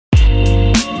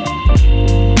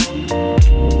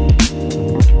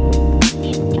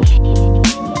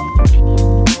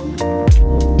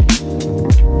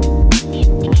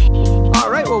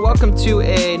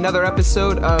another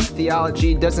episode of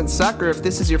Theology Doesn't Suck, or if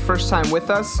this is your first time with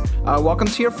us, welcome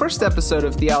to your first episode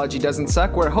of Theology Doesn't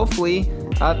Suck, where hopefully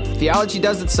theology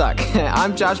doesn't suck.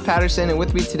 I'm Josh Patterson, and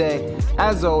with me today,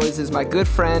 as always, is my good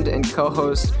friend and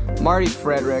co-host, Marty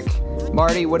Frederick.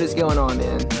 Marty, what is going on,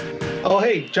 man? Oh,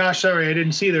 hey, Josh, sorry, I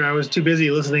didn't see you there. I was too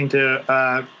busy listening to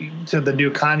the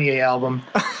new Kanye album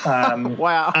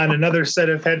Wow. on another set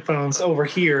of headphones over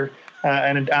here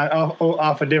and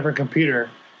off a different computer.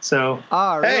 So,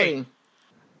 Really? Hey.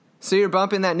 So you're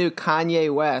bumping that new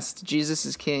Kanye West, Jesus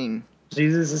is King.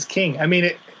 Jesus is King. I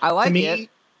mean, I like to me, it.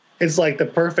 It's like the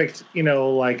perfect,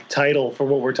 title for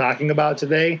what we're talking about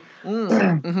today.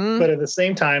 Mm-hmm. But at the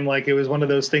same time, it was one of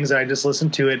those things that I just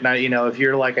listened to it. And if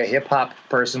you're like a hip hop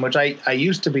person, which I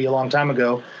used to be a long time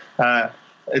ago,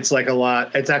 it's like a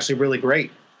lot. It's actually really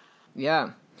great.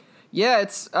 Yeah. Yeah,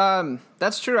 it's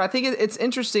that's true. I think it's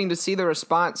interesting to see the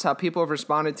response, how people have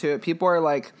responded to it. People are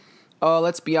like, oh,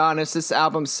 let's be honest, this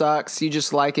album sucks. You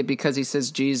just like it because he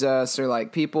says Jesus. Or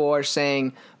people are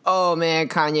saying, oh man,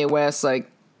 Kanye West,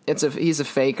 he's a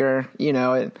faker.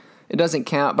 It doesn't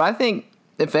count. But I think,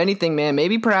 if anything, man,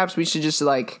 maybe perhaps we should just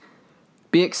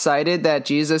be excited that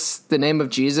Jesus, the name of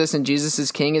Jesus and Jesus is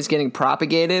King, is getting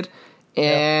propagated,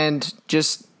 and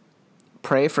just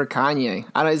pray for Kanye.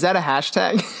 Is that a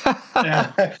hashtag?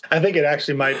 Yeah, I think it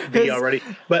actually might be already.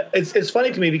 But it's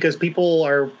funny to me because people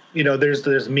are,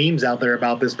 there's memes out there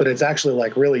about this, but it's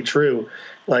actually really true.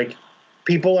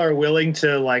 People are willing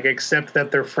to accept that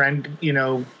their friend,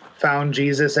 found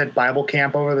Jesus at Bible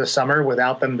camp over the summer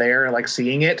without them there,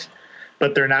 seeing it.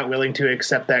 But they're not willing to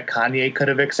accept that Kanye could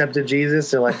have accepted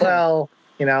Jesus. They're like, well,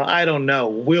 I don't know.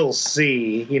 We'll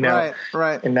see,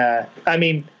 Right. And I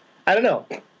mean, I don't know.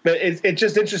 But it's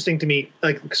just interesting to me,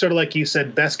 sort of like you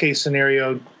said, best case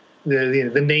scenario,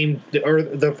 the name or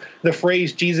the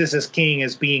phrase Jesus is King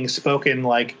is being spoken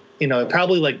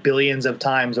probably billions of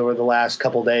times over the last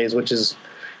couple days, which is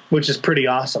pretty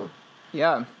awesome.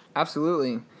 Yeah,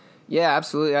 absolutely. Yeah,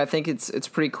 absolutely. I think it's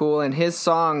pretty cool. And his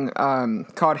song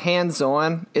called Hands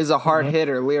On is a hard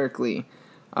hitter lyrically.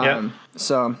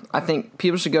 So I think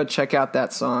people should go check out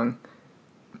that song.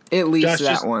 At least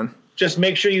Josh, one. Just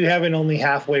make sure you haven't only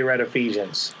halfway read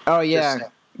Ephesians. Oh, yeah.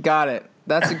 Got it.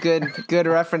 That's a good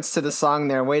reference to the song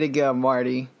there. Way to go,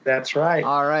 Marty. That's right.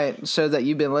 All right. Shows that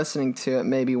you've been listening to it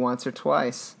maybe once or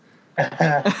twice.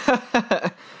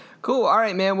 Cool. All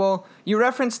right, man. Well, you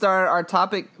referenced our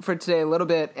topic for today a little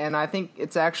bit, and I think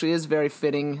it actually is very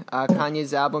fitting.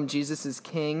 Kanye's album, Jesus is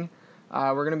King.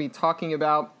 We're going to be talking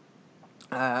about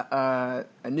a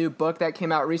new book that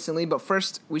came out recently, but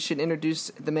first we should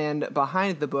introduce the man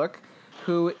behind the book,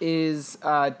 who is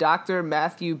Dr.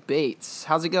 Matthew Bates.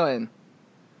 How's it going?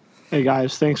 Hey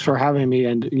guys, thanks for having me.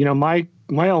 And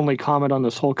my only comment on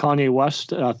this whole Kanye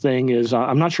West thing is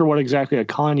I'm not sure what exactly a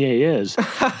Kanye is.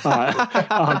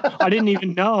 I didn't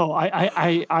even know.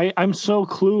 I'm so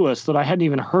clueless that I hadn't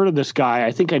even heard of this guy.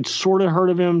 I think I'd sort of heard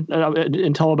of him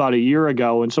until about a year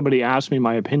ago when somebody asked me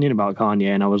my opinion about Kanye,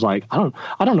 and I was like, I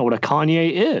don't know what a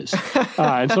Kanye is.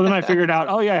 And so then I figured out,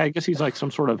 oh yeah, I guess he's some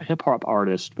sort of hip hop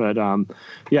artist. But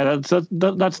yeah,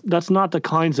 that's not the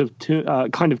kind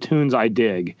of tunes I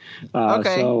dig.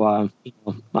 Okay. So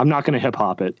I'm not going to hip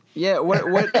hop it. Yeah.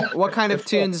 What kind of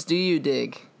tunes do you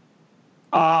dig?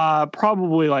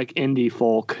 Probably indie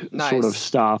folk sort of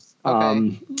stuff.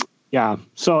 Okay. Yeah.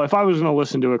 So if I was going to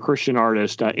listen to a Christian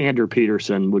artist, Andrew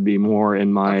Peterson would be more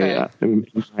in my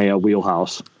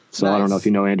wheelhouse. So Nice. I don't know if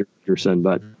you know Andrew Peterson,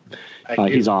 but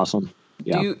he's awesome.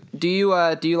 Yeah. Do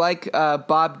you like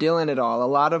Bob Dylan at all? A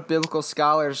lot of biblical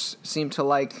scholars seem to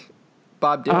like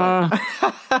Bob Dylan.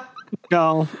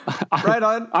 No, Right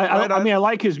on. I mean, I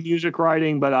like his music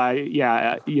writing, but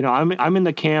I'm in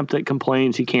the camp that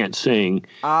complains he can't sing.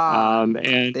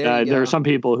 And there are some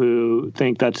people who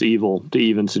think that's evil to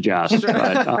even suggest. Sure.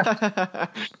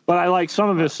 But I like some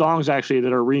of his songs actually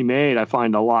that are remade. I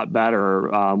find a lot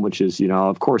better, which is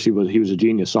of course he was a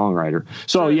genius songwriter.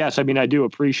 So Sure. yes, I mean I do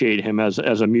appreciate him as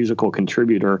a musical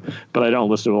contributor, but I don't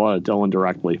listen to a lot of Dylan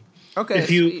directly. Okay.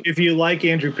 If you like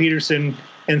Andrew Peterson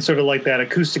and sort of that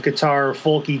acoustic guitar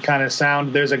folky kind of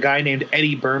sound, there's a guy named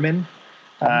Eddie Berman,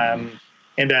 and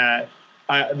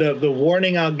the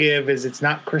warning I'll give is it's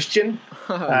not Christian.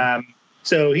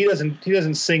 So he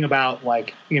doesn't sing about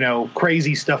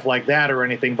crazy stuff like that or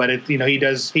anything, but he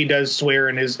does swear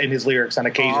in his lyrics on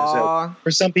occasion. So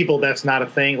for some people that's not a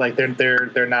thing.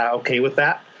 They're not okay with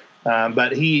that.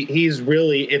 But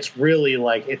it's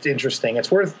interesting.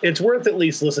 It's worth at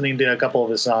least listening to a couple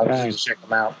of his songs. Okay. Just check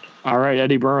them out. All right,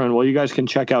 Eddie Berman. Well, you guys can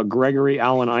check out Gregory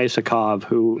Alan Isakov,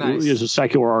 who is a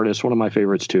secular artist, one of my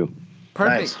favorites too.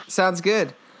 Perfect. Nice. Sounds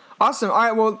good. Awesome. All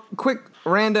right. Well, quick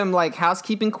random like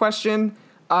housekeeping question.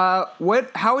 How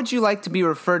would you like to be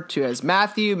referred to as?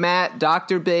 Matthew, Matt,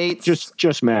 Dr. Bates?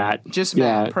 Just Matt. Just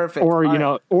Matt. Perfect.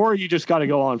 Or, or you just got to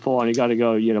go on full on. You got to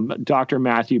go, Dr.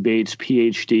 Matthew Bates,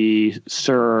 PhD,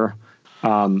 sir.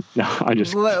 No, I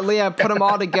just Leah, put them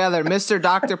all together. Mr.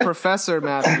 Dr. Professor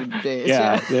Matthew Bates.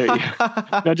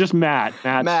 Yeah. No, just Matt.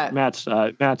 Matt's.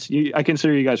 I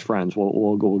consider you guys friends.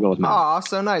 We'll go with Matt. Oh,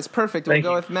 so nice. Perfect. We'll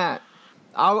go with Matt.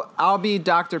 I'll be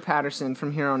Dr. Patterson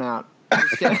from here on out.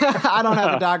 Just kidding. I don't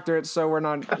have a doctorate, so we're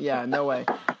not. Yeah, no way.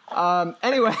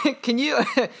 Anyway, can you?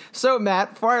 So,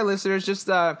 Matt, for our listeners, just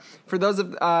for those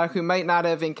of who might not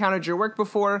have encountered your work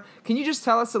before, can you just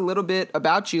tell us a little bit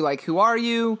about you? Like, who are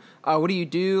you? What do you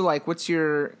do? Like, what's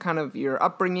your kind of your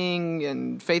upbringing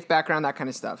and faith background, that kind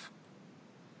of stuff?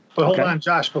 But hold on,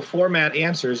 Josh. Before Matt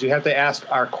answers, you have to ask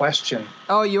our question.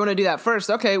 Oh, you want to do that first?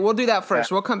 Okay, we'll do that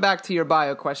first. Yeah. We'll come back to your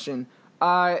bio question.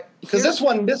 Because this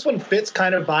one fits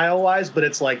kind of bio-wise, but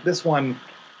it's like this one.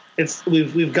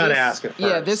 We've got to ask it first.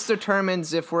 Yeah, this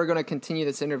determines if we're going to continue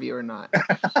this interview or not.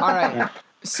 All right.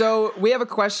 So we have a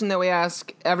question that we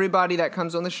ask everybody that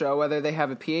comes on the show, whether they have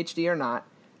a PhD or not.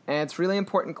 And it's a really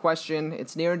important question.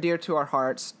 It's near and dear to our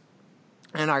hearts.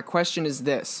 And our question is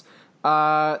this.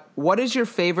 What is your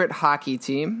favorite hockey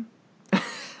team?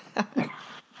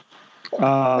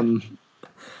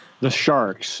 The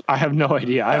Sharks. I have no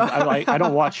idea. I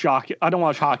don't watch hockey. I don't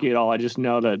watch hockey at all. I just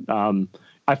know that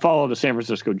I follow the San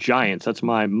Francisco Giants. That's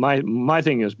my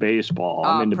thing is baseball.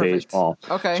 I'm into baseball.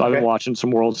 Okay. So I've been watching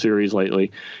some World Series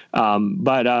lately. So I'm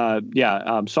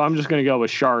just going to go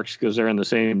with Sharks because they're in the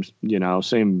same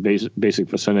basic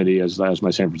vicinity as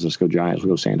my San Francisco Giants.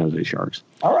 We'll go San Jose Sharks.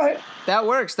 All right. That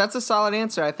works. That's a solid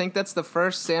answer. I think that's the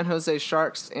first San Jose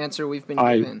Sharks answer we've been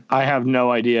given. I have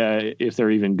no idea if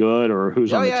they're even good or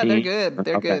who's on the team. Oh, yeah, they're good.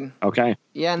 They're good. Okay.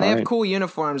 Yeah, and they have cool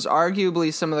uniforms,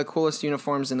 arguably some of the coolest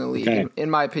uniforms in the league, in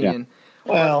my opinion.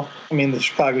 Yeah. Well, I mean, the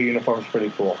Chicago uniform is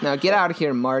pretty cool. Now, get out of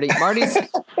here, Marty. Marty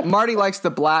likes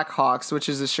the Blackhawks, which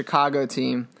is a Chicago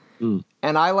team. Mm.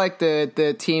 And I like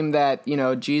the team that,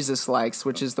 Jesus likes,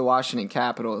 which is the Washington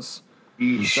Capitals.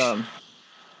 Eesh. So,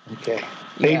 okay.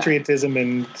 Patriotism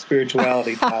and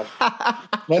spirituality.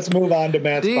 Let's move on to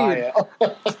Matt's bio.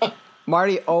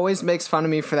 Marty always makes fun of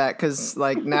me for that because,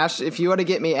 like, if you want to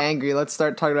get me angry, let's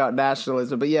start talking about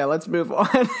nationalism. But yeah, let's move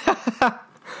on.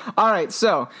 All right,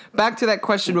 so back to that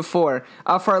question before.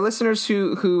 For our listeners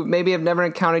who maybe have never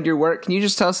encountered your work, can you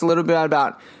just tell us a little bit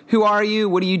about who are you,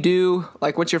 what do you do,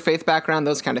 like what's your faith background,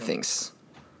 those kind of things?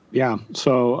 Yeah,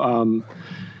 so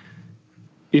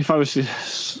if I was to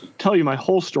tell you my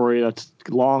whole story, that's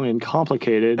long and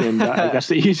complicated, and I guess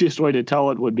the easiest way to tell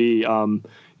it would be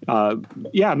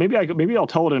maybe I'll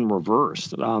tell it in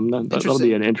reverse. That'll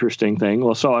be an interesting thing.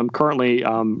 Well, so I'm currently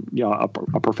a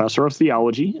professor of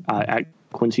theology at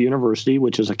Quincy University,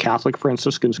 which is a Catholic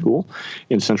Franciscan school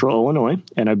in Central Illinois,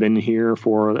 and I've been here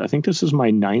for I think this is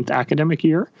my 9th academic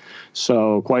year,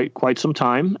 so quite some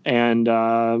time, and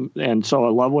so I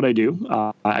love what I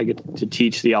do. I get to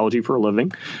teach theology for a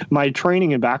living. My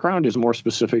training and background is more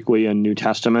specifically in New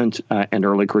Testament and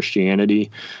early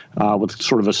Christianity, with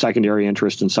sort of a secondary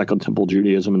interest in Second Temple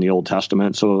Judaism and the Old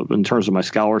Testament. So in terms of my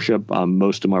scholarship,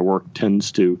 most of my work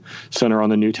tends to center on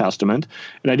the New Testament,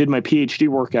 and I did my PhD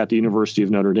work at the University of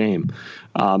Notre Dame.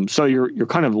 So you're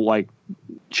kind of like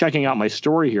checking out my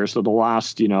story here. So the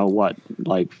last,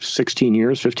 15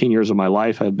 years of my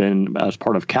life have been as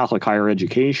part of Catholic higher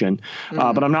education,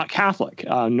 but I'm not Catholic,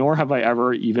 nor have I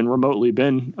ever even remotely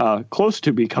been close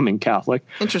to becoming Catholic.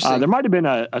 Interesting. There might have been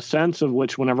a sense of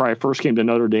which whenever I first came to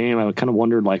Notre Dame, I kind of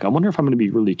wondered, I wonder if I'm going to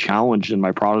be really challenged in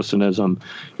my Protestantism.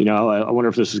 I wonder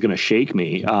if this is going to shake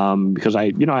me because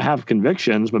I have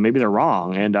convictions, but maybe they're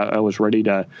wrong. And I was ready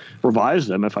to revise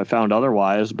them if I found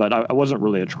otherwise, but I wasn't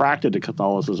really attracted to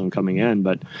Catholicism coming in.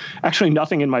 But actually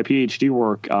nothing in my PhD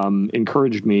work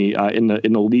encouraged me in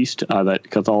the least that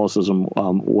Catholicism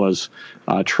was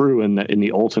true in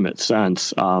the ultimate sense.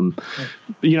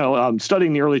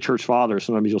 Studying the early church fathers,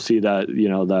 sometimes you'll see that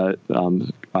the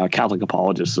Catholic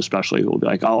apologists especially will be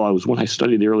like, when I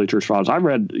studied the early church fathers, I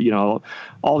read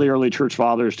all the early church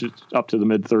fathers up to the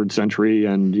mid 3rd century,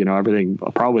 and everything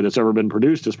probably that's ever been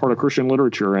produced as part of Christian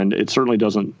literature, and it certainly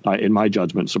doesn't, in my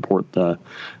judgment, support the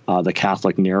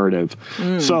Catholic narrative.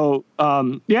 So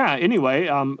anyway,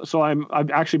 so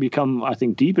I've actually become, I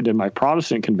think, deepened in my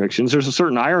Protestant convictions. There's a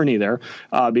certain irony there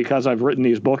because I've written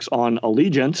these books on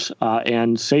allegiance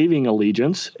and saving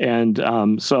allegiance,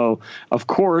 and so of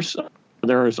course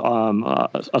there's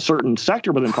a certain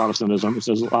sector within Protestantism that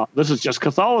says this is just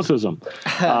Catholicism.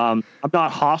 I'm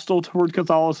not hostile toward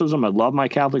Catholicism. I love my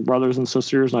Catholic brothers and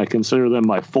sisters, and I consider them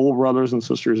my full brothers and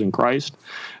sisters in Christ.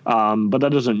 But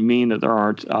that doesn't mean that there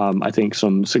aren't, I think,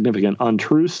 some significant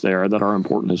untruths there that are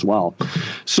important as well.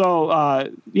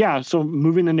 So, so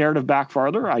moving the narrative back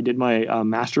farther, I did my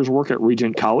master's work at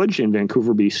Regent College in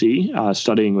Vancouver, BC,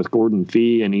 studying with Gordon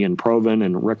Fee and Ian Provan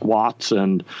and Rick Watts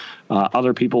and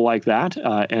other people like that.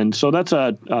 And so that's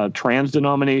a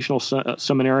trans-denominational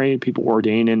seminary. People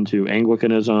ordain into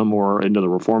Anglicanism or into the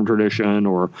Reformed tradition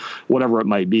or whatever it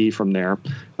might be from there.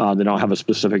 They don't have a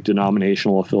specific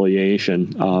denominational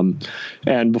affiliation.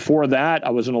 And before that,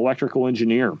 I was an electrical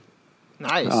engineer.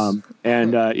 Nice.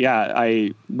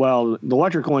 The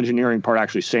electrical engineering part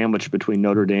actually sandwiched between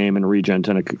Notre Dame and Regent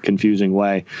in a confusing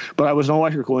way. But I was an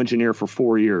electrical engineer for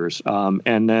 4 years.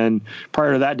 And then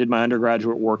prior to that, did my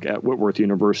undergraduate work at Whitworth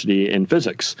University in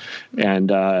physics. And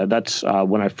that's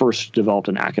when I first developed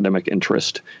an academic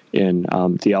interest in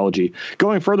theology.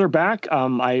 Going further back,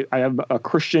 I am a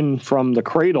Christian from the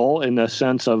cradle in the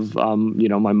sense of,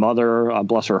 my mother,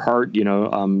 bless her heart,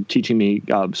 teaching me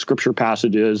scripture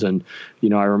passages. And,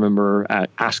 I remember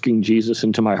asking Jesus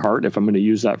into my heart, if I'm going to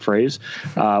use that phrase,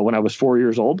 when I was 4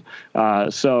 years old.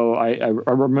 So I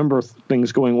remember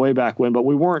things going way back when, but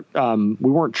we weren't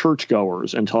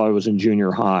churchgoers until I was in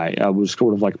junior high. I was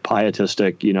sort of like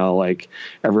pietistic, like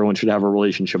everyone should have a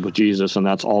relationship with Jesus, and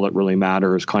that's all that really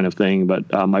matters kind of thing.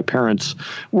 But my parents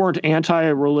weren't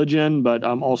anti-religion, but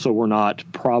also were not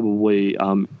probably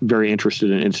very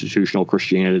interested in institutional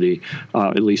Christianity,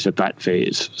 at least at that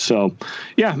phase. So,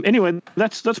 anyway,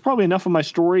 that's probably enough of my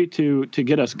story to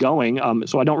get us going.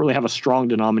 So I don't really have a strong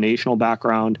denominational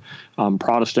background,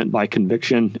 Protestant by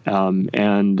conviction, but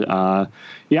I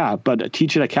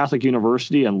teach at a Catholic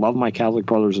university and love my Catholic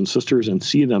brothers and sisters and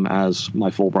see them as my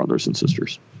full brothers and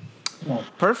sisters.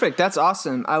 Perfect. That's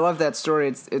awesome. I love that story.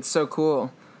 It's so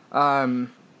cool. I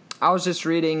was just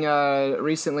reading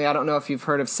recently, I don't know if you've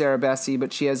heard of Sarah Bessey,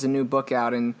 but she has a new book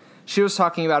out, and she was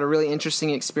talking about a really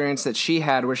interesting experience that she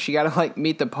had where she got to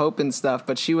meet the Pope and stuff,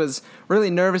 but she was really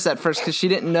nervous at first because she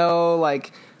didn't know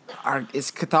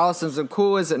is Catholicism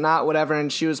cool, is it not, whatever,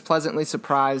 and she was pleasantly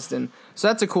surprised, and so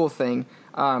that's a cool thing.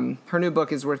 Her new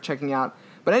book is worth checking out.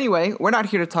 But anyway, we're not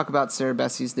here to talk about Sarah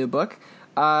Bessey's new book.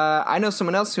 I know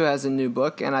someone else who has a new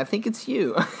book, and I think it's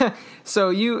you. So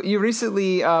you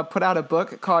recently put out a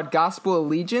book called Gospel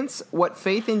Allegiance: What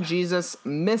Faith in Jesus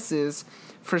Misses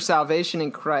for Salvation in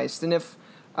Christ. And if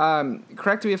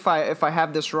correct me if I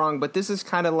have this wrong, but this is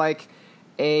kind of like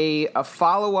a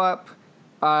follow-up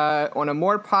on a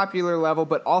more popular level,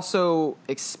 but also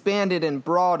expanded and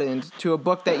broadened to a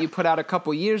book that you put out a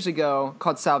couple years ago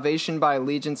called Salvation by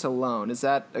Allegiance Alone. Is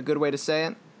that a good way to say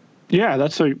it? Yeah,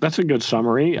 that's a good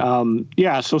summary.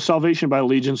 So Salvation by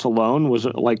Allegiance Alone was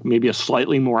maybe a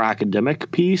slightly more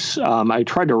academic piece. I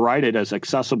tried to write it as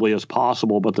accessibly as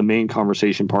possible, but the main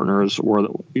conversation partners were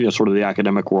sort of the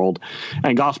academic world.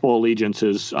 And Gospel Allegiance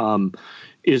is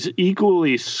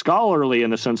equally scholarly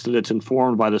in the sense that it's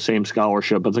informed by the same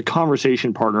scholarship, but the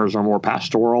conversation partners are more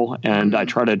pastoral, and I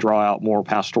try to draw out more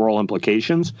pastoral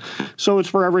implications. So it's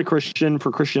for every Christian,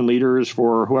 for Christian leaders,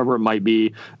 for whoever it might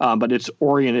be, but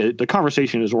the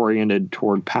conversation is oriented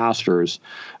toward pastors.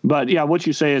 But yeah, what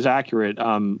you say is accurate.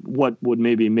 What would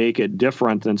maybe make it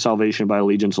different than Salvation by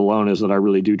Allegiance Alone is that I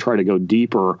really do try to go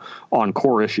deeper on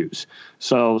core issues.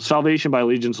 So Salvation by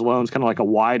Allegiance Alone is kind of like a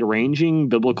wide-ranging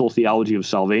biblical theology of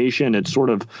salvation. It's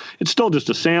still just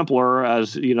a sampler,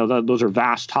 as those are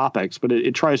vast topics, but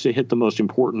it tries to hit the most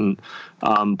important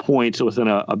points within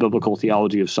a biblical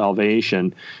theology of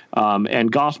salvation.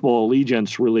 And Gospel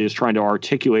Allegiance really is trying to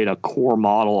articulate a core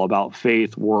model about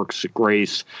faith, works,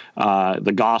 grace,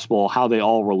 the gospel, how they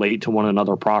all relate to one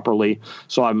another properly.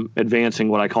 So I'm advancing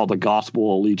what I call the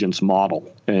Gospel Allegiance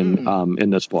model in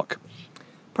this book.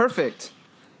 Perfect.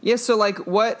 Yeah, so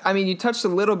you touched a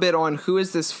little bit on who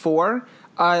is this for,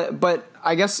 but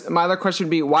I guess my other question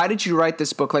would be, why did you write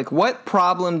this book? What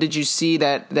problem did you see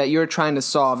that you're trying to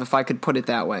solve, if I could put it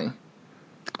that way?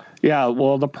 Yeah,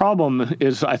 well, the problem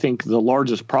is, I think, the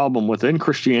largest problem within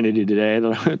Christianity today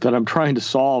that I'm trying to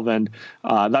solve. And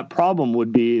that problem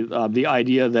would be the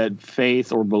idea that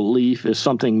faith or belief is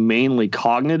something mainly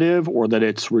cognitive, or that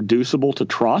it's reducible to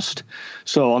trust.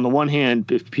 So on the one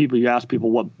hand, if you ask people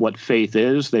what faith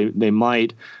is, they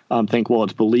might think, well,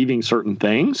 it's believing certain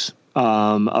things.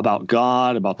 about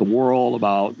God, about the world,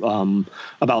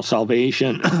 about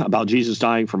salvation, about Jesus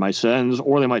dying for my sins,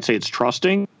 or they might say it's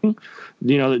trusting,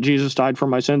 that Jesus died for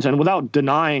my sins, and without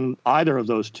denying either of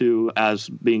those two as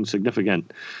being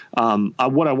significant.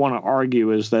 What I want to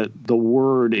argue is that the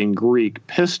word in Greek,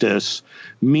 pistis,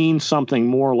 means something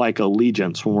more like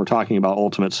allegiance when we're talking about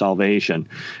ultimate salvation.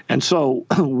 And so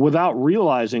without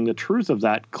realizing the truth of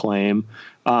that claim,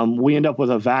 we end up with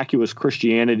a vacuous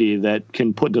Christianity that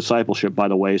can put discipleship by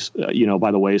the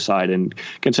wayside, and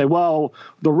can say, well,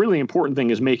 the really important thing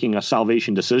is making a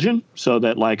salvation decision, so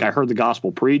that, like, I heard the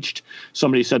gospel preached,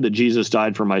 somebody said that Jesus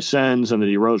died for my sins and that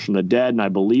he rose from the dead, and I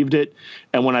believed it.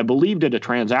 And when I believed it, a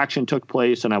transaction took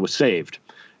place and I was saved.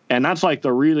 And that's like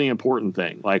the really important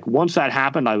thing. Like, once that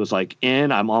happened, I was like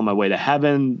I'm on my way to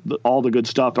heaven. All the good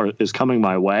stuff is coming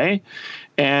my way.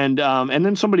 And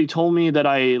then somebody told me that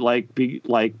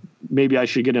maybe I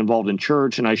should get involved in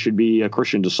church and I should be a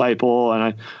Christian disciple.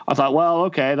 And I thought, well,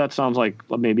 okay, that sounds like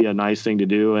maybe a nice thing to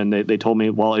do. And they told me,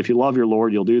 well, if you love your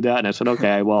Lord, you'll do that. And I said,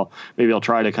 okay, well, maybe I'll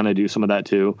try to kind of do some of that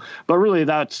too. But really,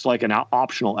 that's like an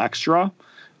optional extra.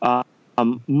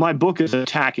 My book is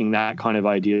attacking that kind of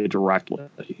idea directly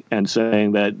and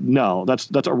saying that, no,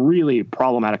 that's a really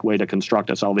problematic way to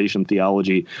construct a salvation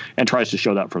theology, and tries to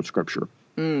show that from Scripture.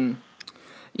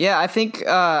 Yeah, I think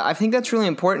that's really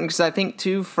important, because I think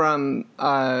too, from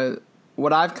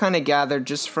what I've kind of gathered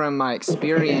just from my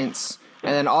experience,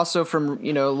 and then also from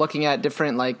looking at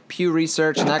different like Pew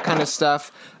Research and that kind of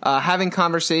stuff, having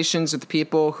conversations with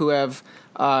people who have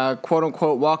quote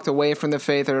unquote walked away from the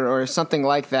faith or something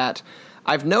like that,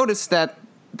 I've noticed that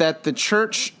the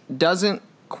church doesn't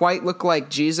quite look like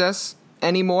Jesus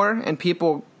anymore, and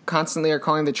people constantly are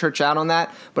calling the church out on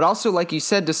that. But also, like you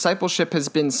said, discipleship has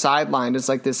been sidelined as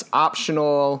like this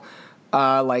optional,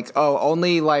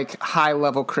 only like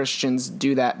high-level Christians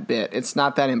do that bit. It's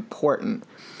not that important.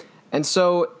 And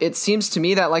so it seems to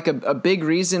me that like a big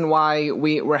reason why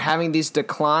we're having these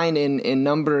decline in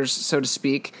numbers, so to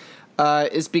speak,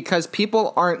 is because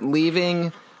people aren't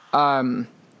leaving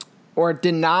or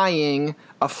denying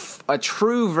a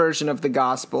true version of the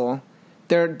gospel.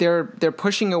 They're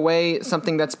pushing away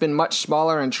something that's been much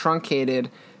smaller and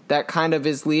truncated, that kind of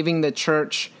is leaving the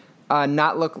church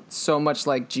not look so much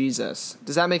like Jesus.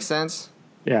 Does that make sense?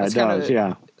 Yeah, it does.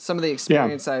 Yeah, some of the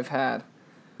experience I've had.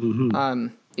 Mm-hmm.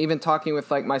 Even talking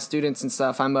with like my students and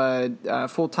stuff. I'm a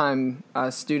full-time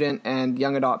student and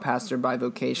young adult pastor by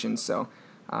vocation, so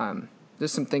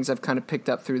there's some things I've kind of picked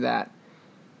up through that.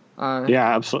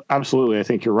 Yeah, absolutely. I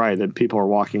think you're right that people are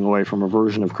walking away from a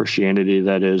version of Christianity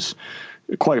that is,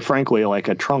 quite frankly, like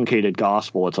a truncated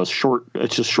gospel. It's a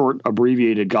short,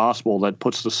 abbreviated gospel that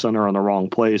puts the sinner in the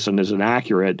wrong place and is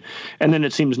inaccurate. And then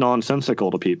it seems nonsensical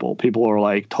to people. People are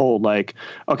like told, like,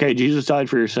 okay, Jesus died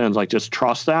for your sins. Like, just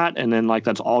trust that. And then like,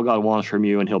 that's all God wants from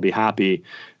you and he'll be happy.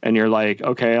 And you're like,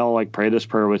 okay, I'll like pray this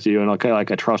prayer with you. And okay,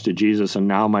 like I trusted Jesus and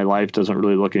now my life doesn't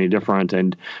really look any different.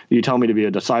 And you tell me to be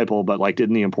a disciple, but like,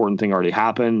 didn't the important thing already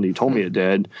happen? You told me it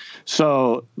did.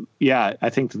 So yeah, I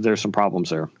think that there's some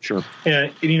problems there. Sure. Yeah.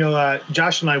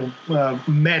 Josh and I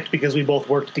met because we both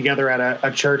worked together at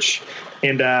a church,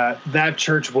 and that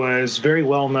church was very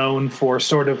well known for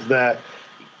sort of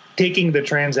taking the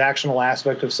transactional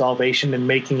aspect of salvation and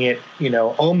making it,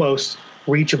 almost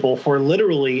reachable for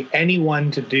literally anyone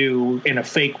to do in a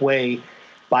fake way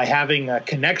by having a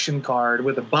connection card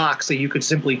with a box that you could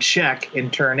simply check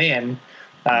and turn in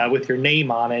with your name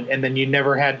on it, and then you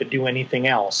never had to do anything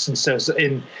else. And so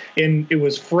it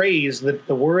was phrased, that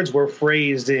the words were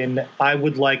phrased in, I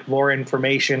would like more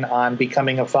information on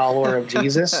becoming a follower of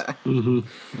Jesus. Mm-hmm.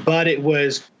 But it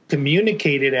was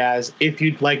communicated as, if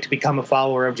you'd like to become a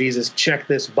follower of Jesus, check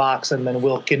this box, and then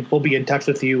we'll be in touch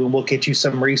with you and we'll get you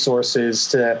some resources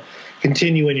to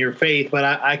continue in your faith. But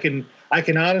I can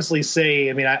honestly say,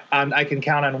 I can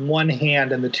count on one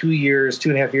hand in the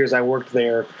 2.5 years I worked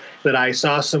there that I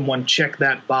saw someone check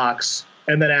that box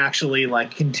and then actually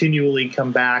like continually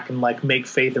come back and like make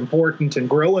faith important and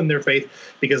grow in their faith,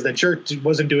 because the church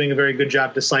wasn't doing a very good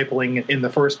job discipling in the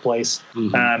first place.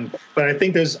 Mm-hmm. But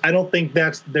I don't think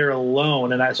that's there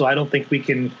alone. And so I don't think we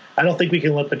can let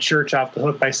the church off the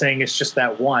hook by saying it's just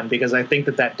that one, because I think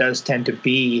that does tend to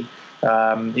be,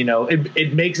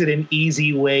 it makes it an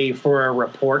easy way for a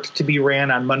report to be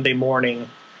ran on Monday morning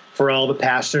for all the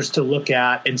pastors to look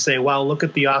at and say, wow, look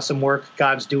at the awesome work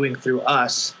God's doing through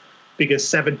us, because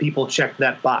 7 people checked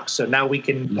that box. So now we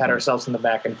can pat ourselves in the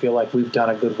back and feel like we've done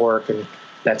a good work, and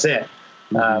that's it.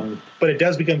 Mm-hmm. But it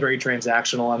does become very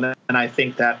transactional. And I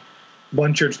think that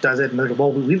one church does it, and they're like,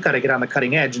 well, we've got to get on the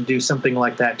cutting edge and do something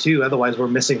like that too. Otherwise, we're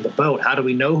missing the boat. How do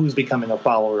we know who's becoming a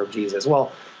follower of Jesus?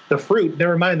 Well, the fruit.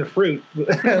 Never mind the fruit.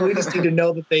 We just need to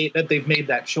know that they've made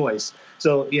that choice.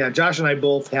 So yeah, Josh and I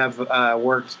both have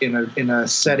worked in a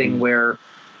setting where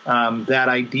that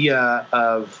idea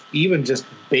of even just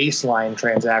baseline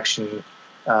transaction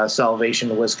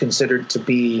salvation was considered to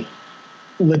be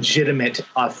legitimate,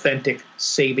 authentic,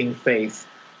 saving faith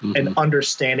and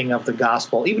understanding of the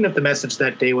gospel, even if the message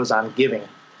that day was on giving.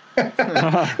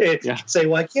 Say,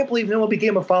 well, I can't believe no one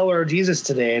became a follower of Jesus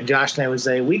today. And Josh and I would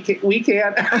say, we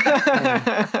can't.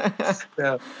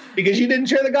 So, because you didn't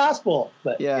share the gospel.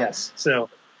 But yes, so.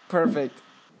 Perfect.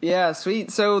 Yeah,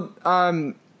 sweet. So,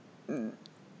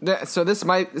 so this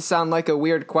might sound like a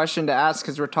weird question to ask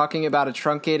because we're talking about a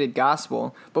truncated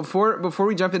gospel. Before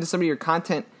we jump into some of your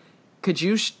content, could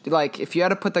you, if you had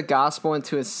to put the gospel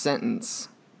into a sentence,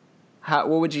 what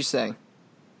would you say?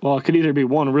 Well, it could either be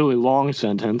one really long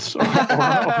sentence, or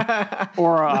I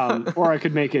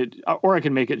could make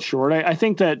it short. I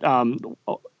think that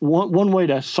one way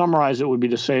to summarize it would be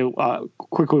to say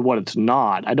quickly what it's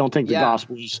not. I don't think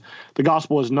the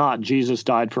gospel is not Jesus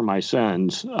died for my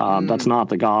sins. That's not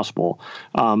the gospel.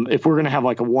 If we're going to have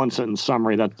like a one sentence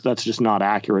summary, that's just not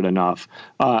accurate enough.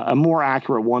 A more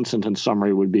accurate one sentence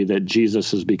summary would be that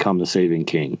Jesus has become the saving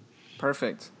King.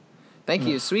 Perfect. Thank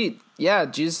you. Sweet. Yeah,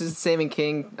 Jesus is the saving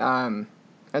King.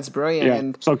 That's brilliant. Yeah.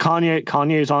 And so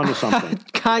Kanye's onto something.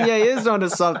 Kanye is onto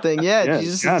something. Yeah,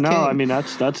 Jesus is King. I mean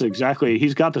that's exactly.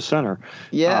 He's got the center.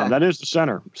 Yeah, that is the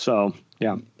center. So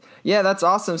yeah. Yeah, that's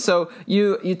awesome. So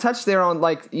you touched there on,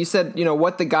 you said,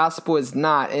 what the gospel is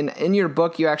not, and in your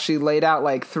book you actually laid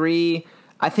out 3,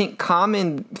 I think,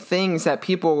 common things that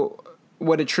people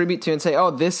would attribute to and say,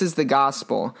 oh, this is the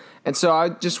gospel. And so I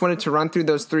just wanted to run through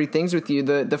those 3 things with you.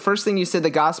 The first thing you said, the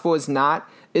gospel is not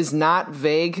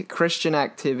vague Christian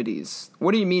activities.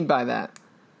 What do you mean by that?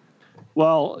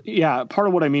 Well, yeah, part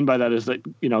of what I mean by that is that,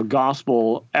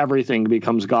 gospel everything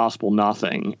becomes gospel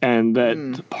nothing. And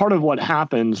that part of what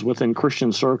happens within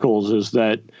Christian circles is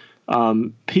that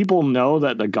people know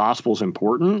that the gospel is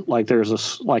important. Like there's a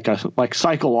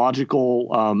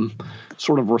psychological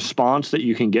sort of response that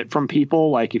you can get from people.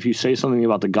 Like if you say something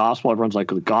about the gospel, everyone's like,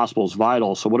 the gospel is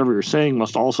vital. So whatever you're saying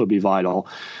must also be vital.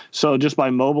 So just by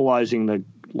mobilizing the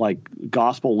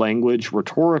gospel language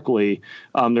rhetorically,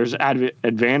 there's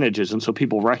advantages. And so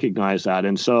people recognize that.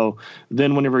 And so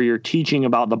then whenever you're teaching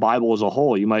about the Bible as a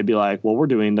whole, you might be like, well, we're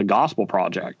doing the gospel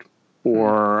project.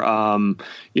 Or,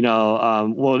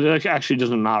 well, it actually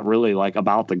doesn't not really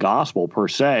about the gospel per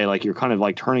se. You're kind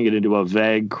of turning it into a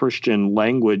vague Christian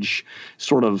language,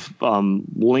 sort of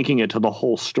linking it to the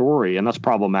whole story. And that's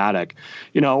problematic,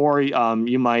 or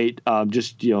you might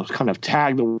just, kind of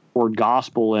tag the word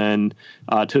gospel in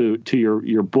to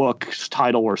your book's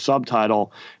title or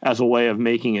subtitle as a way of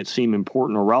making it seem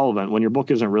important or relevant when your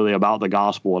book isn't really about the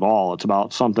gospel at all. It's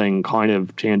about something kind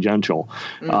of tangential.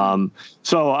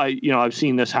 So I've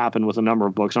seen this happen with a number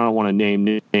of books. I don't want to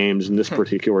name names in this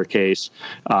particular case,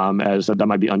 as that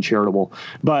might be uncharitable.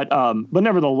 But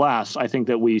nevertheless, I think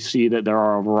that we see that there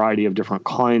are a variety of different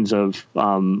kinds of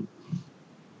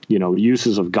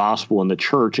uses of gospel in the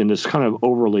church in this kind of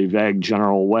overly vague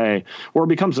general way, where it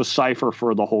becomes a cipher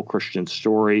for the whole Christian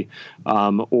story,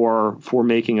 or for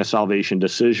making a salvation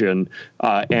decision.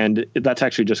 And that's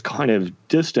actually just kind of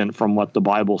distant from what the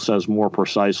Bible says more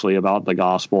precisely about the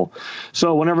gospel.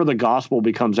 So whenever the gospel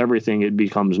becomes everything, it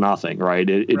becomes nothing, right?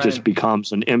 It just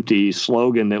becomes an empty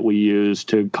slogan that we use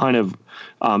to kind of,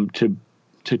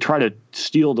 to try to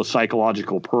steal the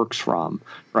psychological perks from,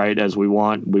 right? As we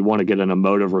want to get an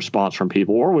emotive response from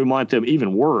people, or we want them,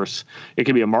 even worse, it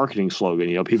can be a marketing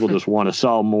slogan. People just want to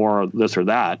sell more of this or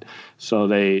that. So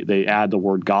they add the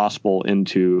word gospel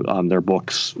into their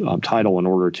book's title in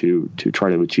order to try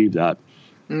to achieve that.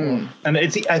 And I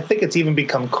think it's even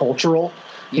become cultural.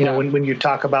 When you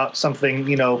talk about something,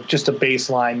 just a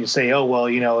baseline, you say, oh, well,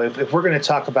 if we're going to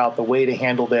talk about the way to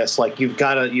handle this, you've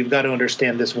got to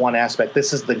understand this one aspect.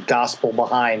 This is the gospel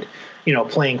behind,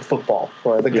 playing football,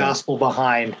 or the gospel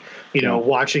behind,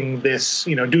 watching this,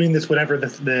 doing this, whatever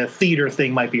the theater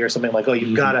thing might be, or something like, oh,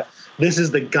 you've got to, this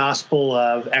is the gospel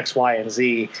of X, Y, and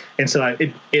Z. And so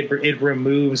it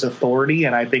removes authority.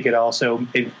 And I think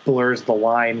it blurs the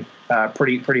line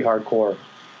pretty hardcore.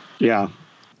 Yeah.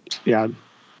 Yeah.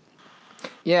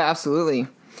 Yeah, absolutely.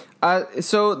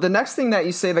 So the next thing that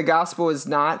you say the gospel is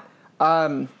not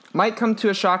might come to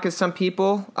a shock of some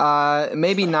people,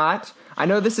 maybe not. I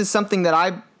know this is something that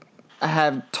I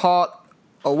have taught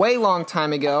a way long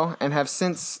time ago and have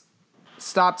since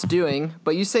stopped doing,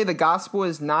 but you say the gospel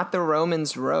is not the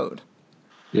Romans road.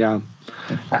 Yeah.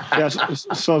 Yes.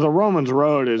 So the Romans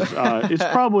Road is it's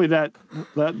probably that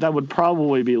would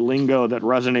probably be lingo that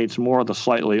resonates more with a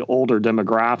slightly older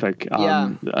demographic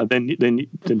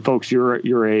than folks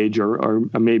your age or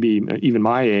maybe even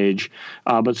my age,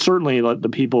 but certainly the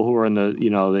people who are in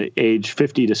the age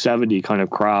 50 to 70 kind of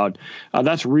crowd.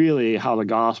 That's really how the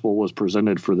gospel was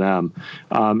presented for them,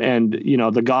 and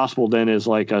the gospel then is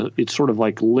it's sort of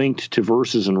like linked to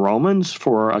verses in Romans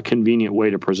for a convenient way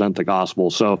to present the gospel.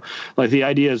 So the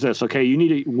idea is this: okay,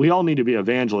 we all need to be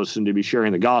evangelists and to be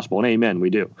sharing the gospel, and amen, we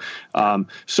do.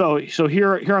 So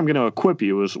here I'm going to equip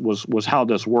you was how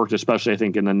this worked, especially I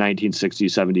think in the 1960s,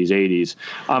 70s, 80s.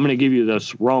 I'm going to give you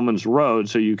this Romans Road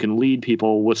so you can lead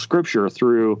people with Scripture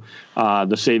through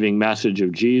the saving message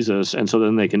of Jesus, and so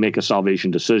then they can make a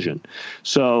salvation decision.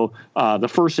 So the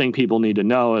first thing people need to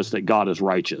know is that God is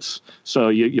righteous. So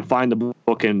you find the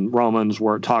book in Romans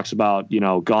where it talks about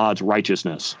God's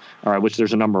righteousness, all right, which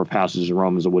there's a number of passages in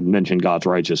Romans that would mention God's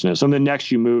righteousness. And then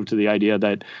next you move to the idea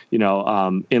that,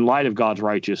 in light of God's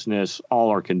righteousness, all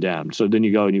are condemned. So then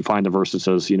you go and you find the verse that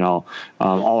says,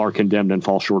 all are condemned and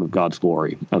fall short of God's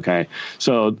glory. Okay.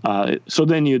 So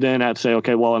then you have to say,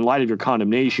 okay, well, in light of your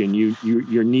condemnation, you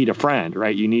need a friend,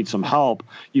 right? You need some help.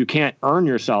 You can't earn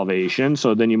your salvation.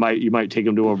 So then you might take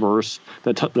them to a verse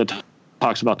that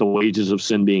talks about the wages of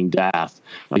sin being death.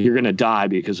 You're going to die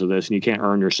because of this, and you can't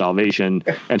earn your salvation.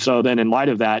 And so then in light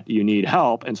of that, you need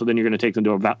help. And so then you're going to take them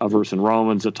to a verse in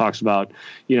Romans that talks about,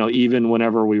 even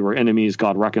whenever we were enemies,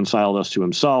 God reconciled us to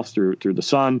himself through the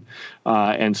Son,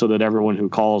 and so that everyone who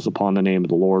calls upon the name of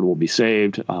the Lord will be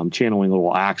saved. Channeling a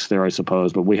little Acts there, I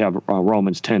suppose, but we have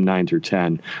Romans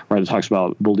 10:9-10, right? It talks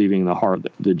about believing in the heart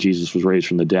that Jesus was raised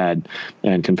from the dead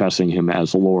and confessing him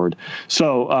as the Lord.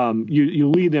 So you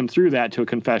lead them through that to a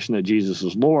confession that Jesus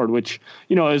is Lord, which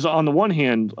is on the one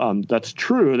hand that's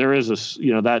true. There is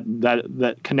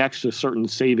that connects to certain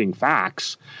saving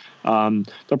facts.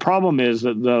 The problem is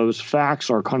that those facts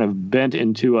are kind of bent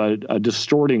into a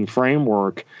distorting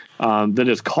framework that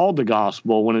is called the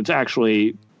gospel when it's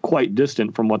actually quite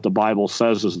distant from what the Bible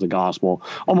says is the gospel.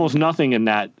 Almost nothing in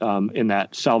that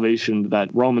salvation, that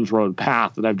Romans Road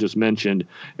path that I've just mentioned,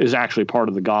 is actually part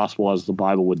of the gospel as the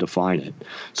Bible would define it.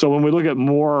 So when we look at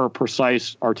more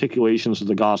precise articulations of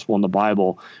the gospel in the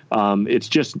Bible, it's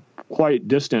just quite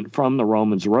distant from the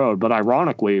Romans Road. But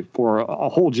ironically, for a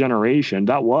whole generation,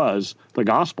 that was the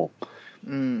gospel.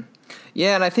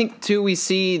 Yeah, and I think, too, we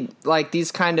see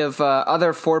these kind of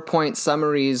other 4-point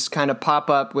summaries kind of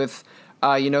pop up with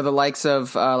the likes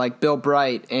of Bill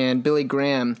Bright and Billy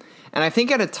Graham. And I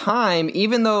think at a time,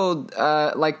 even though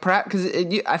perhaps because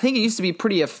I think it used to be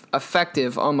pretty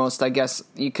effective, almost, I guess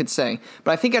you could say.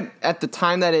 But I think at the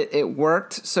time that it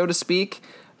worked, so to speak,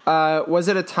 was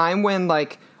it a time when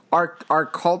our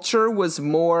culture was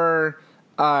more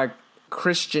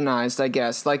Christianized, I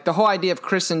guess, the whole idea of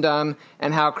Christendom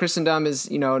and how Christendom is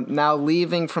now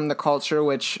leaving from the culture,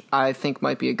 which I think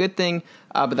might be a good thing,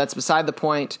 but that's beside the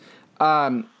point.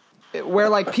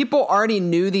 Where people already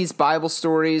knew these Bible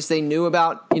stories, they knew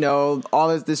about all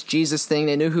of this Jesus thing,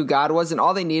 they knew who God was, and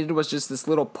all they needed was just this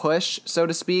little push, so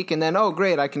to speak, and then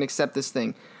great, I can accept this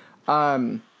thing.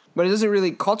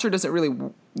 But culture doesn't really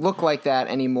look like that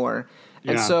anymore.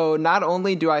 Yeah. And so not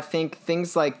only do I think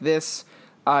things like this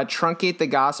truncate the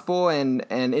gospel and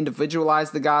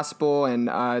individualize the gospel and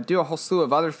do a whole slew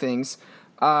of other things,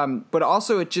 but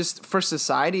also it just, for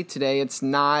society today, it's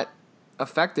not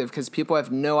effective because people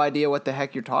have no idea what the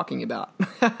heck you're talking about.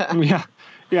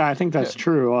 Yeah, I think that's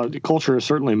true. The culture has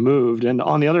certainly moved, and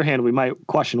on the other hand, we might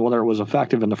question whether it was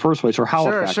effective in the first place or how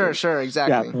effective. Sure,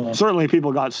 exactly. Yeah, certainly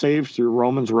people got saved through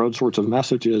Romans Road sorts of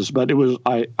messages, but it was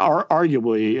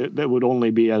arguably it would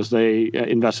only be as they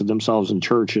invested themselves in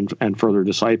church and further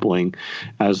discipling,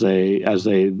 as they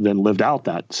then lived out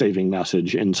that saving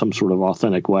message in some sort of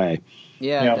authentic way.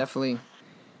 Yeah. Definitely.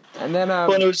 And then,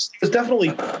 it was definitely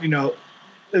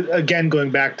again,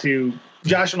 going back to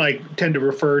Josh and I tend to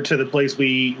refer to the place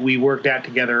we worked at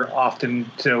together often,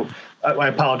 so I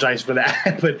apologize for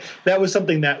that. But that was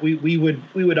something that we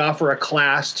would offer a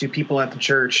class to people at the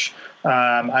church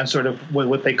on sort of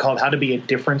what they called how to be a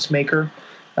difference maker,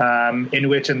 in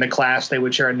which in the class they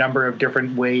would share a number of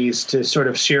different ways to sort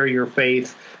of share your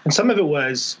faith, and some of it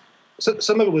was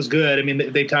good. I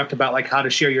mean, they talked about how to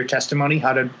share your testimony,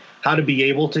 how to be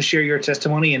able to share your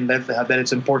testimony, and that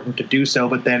it's important to do so.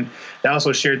 But then they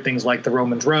also shared things like the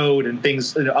Romans Road and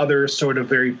things, other sort of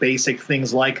very basic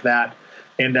things like that.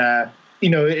 And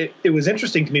it was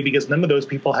interesting to me because none of those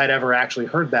people had ever actually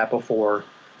heard that before.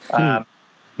 But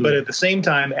at the same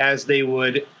time, as they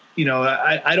would,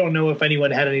 I don't know if anyone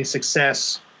had any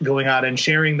success going out and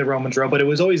sharing the Romans Road. But it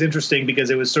was always interesting because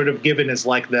it was sort of given as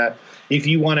like if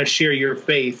you want to share your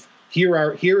faith,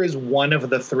 here is one of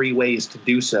the three ways to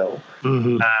do so.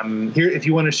 Mm-hmm. Here, if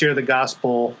you want to share the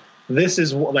gospel, this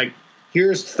is like,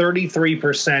 here's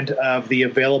 33% of the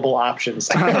available options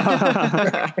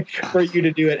for you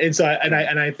to do it. And so,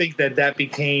 I think that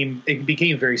became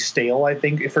very stale, I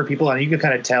think, for people. And you can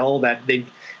kind of tell that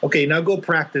okay, now go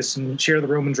practice and share the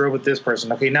Romans Road with this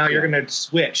person. Okay, now you're going to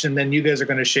switch, and then you guys are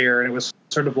going to share. And it was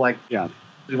sort of like,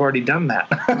 we've already done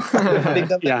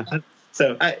that.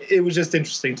 So it was just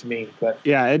interesting to me. But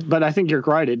but I think you're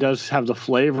right. It does have the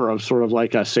flavor of sort of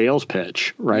like a sales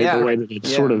pitch, right? The way that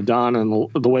it's sort of done and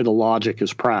the way the logic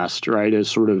is pressed, right, is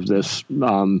sort of this,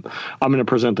 I'm going to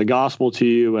present the gospel to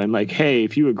you, and like, hey,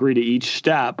 if you agree to each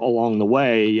step along the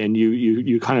way and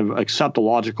you kind of accept the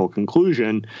logical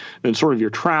conclusion, then sort of you're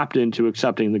trapped into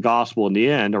accepting the gospel in the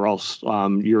end, or else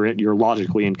you're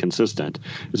logically inconsistent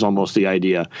is almost the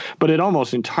idea. But it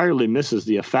almost entirely misses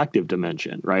the affective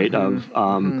dimension, right? Mm-hmm.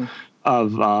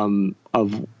 Of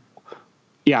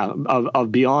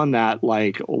beyond that,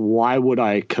 like, why would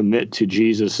I commit to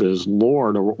Jesus as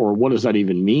Lord, or what does that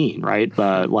even mean, right?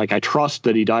 Like, I trust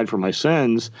that he died for my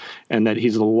sins and that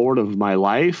he's the Lord of my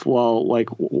life.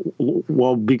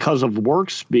 Well, because of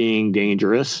works being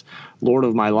dangerous, Lord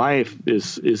of my life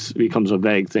becomes a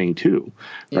vague thing too,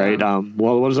 right?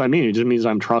 What does that mean? It just means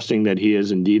I'm trusting that he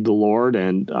is indeed the Lord,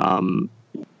 and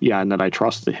and that I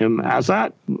trust him as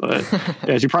that.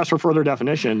 As you press for further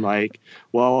definition, like,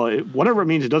 whatever it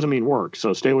means, it doesn't mean work.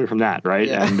 So stay away from that, right?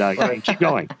 Yeah. And keep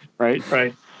going, right?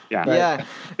 Right. Yeah.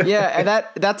 And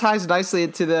that ties nicely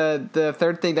into the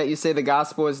third thing that you say the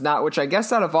gospel is not, which I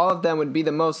guess out of all of them would be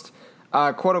the most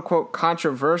quote unquote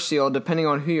controversial, depending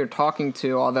on who you're talking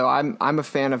to. Although I'm a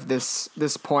fan of this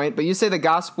point, but you say the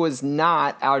gospel is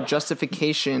not our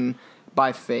justification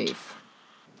by faith.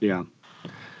 Yeah.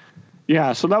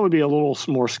 Yeah, so that would be a little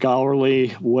more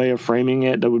scholarly way of framing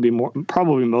it. That would be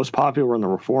probably most popular in the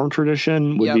Reformed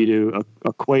tradition, would be to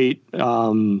equate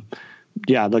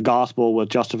the gospel with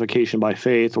justification by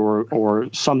faith, or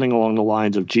something along the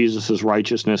lines of Jesus's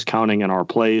righteousness counting in our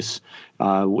place.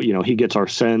 He gets our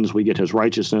sins, we get his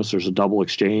righteousness. There's a double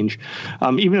exchange.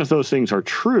 Even if those things are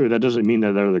true, that doesn't mean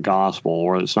that they're the gospel,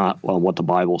 or it's not what the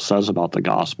Bible says about the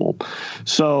gospel.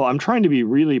 So I'm trying to be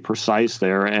really precise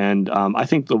there. And I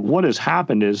think what has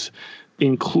happened is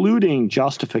including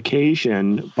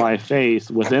justification by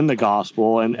faith within the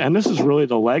gospel, and this is really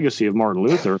the legacy of Martin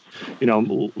Luther.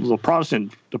 The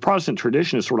Protestant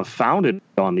tradition is sort of founded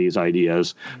on these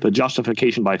ideas. The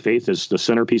justification by faith is the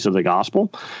centerpiece of the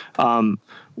gospel.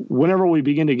 Whenever we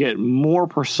begin to get more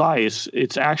precise,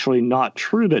 it's actually not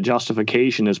true that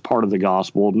justification is part of the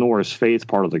gospel, nor is faith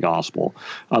part of the gospel.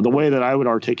 The way that I would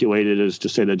articulate it is to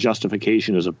say that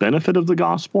justification is a benefit of the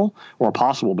gospel, or a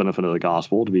possible benefit of the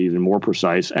gospel, to be even more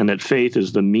precise, and that faith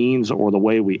is the means or the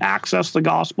way we access the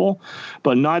gospel,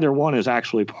 but neither one is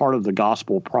actually part of the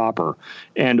gospel proper.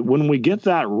 And when we get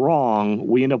that wrong,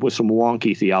 we end up with some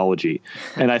wonky theology.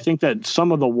 And I think that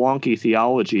some of the wonky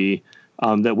theology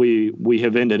that we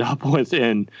have ended up with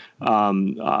and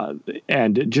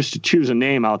just to choose a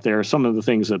name out there, some of the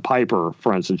things that Piper,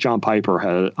 for instance, John Piper,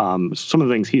 had, some of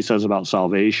the things he says about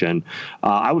salvation,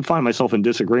 I would find myself in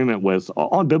disagreement with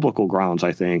on biblical grounds,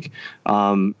 I think.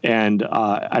 And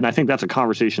I think that's a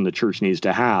conversation the church needs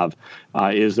to have,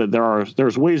 is that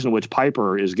there's ways in which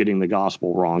Piper is getting the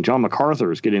gospel wrong. John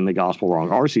MacArthur is getting the gospel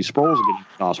wrong. R.C. Sproul is getting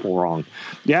the gospel wrong.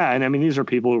 Yeah, and I mean, these are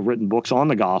people who've written books on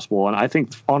the gospel, and I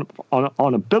think from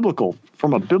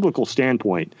a biblical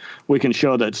standpoint, we can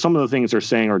show that some of the things they're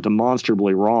saying are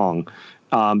demonstrably wrong,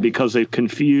 because they've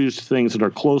confused things that are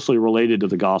closely related to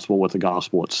the gospel with the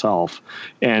gospel itself,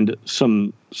 and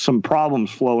some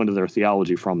problems flow into their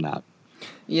theology from that.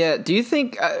 Yeah. Do you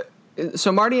think?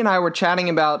 So Marty and I were chatting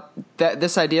about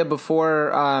this idea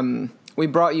before we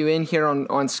brought you in here on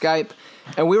Skype,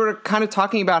 and we were kind of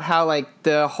talking about how, like,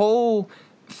 the whole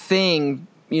thing,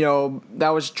 that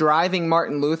was driving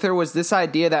Martin Luther was this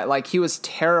idea that, like, he was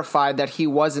terrified that he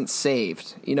wasn't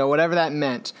saved, whatever that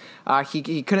meant.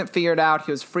 He couldn't figure it out.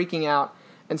 He was freaking out.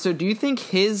 And so do you think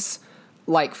his,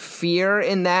 like, fear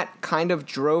in that kind of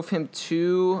drove him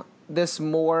to this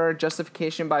more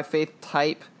justification by faith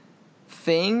type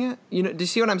thing? Do you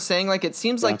see what I'm saying? Like, it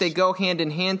seems like they go hand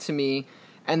in hand to me,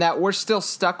 and that we're still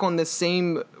stuck on the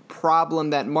same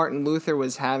problem that Martin Luther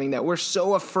was having, that we're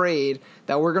so afraid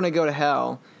that we're going to go to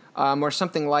hell, or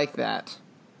something like that.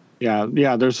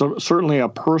 Yeah. There's certainly a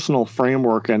personal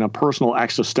framework and a personal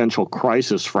existential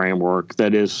crisis framework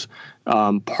that is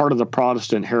part of the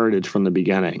Protestant heritage from the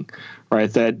beginning,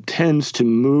 right? That tends to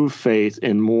move faith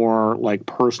in more like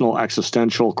personal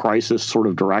existential crisis sort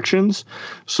of directions,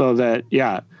 so that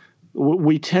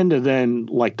we tend to then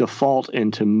like default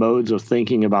into modes of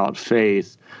thinking about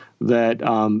faith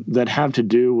that have to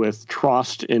do with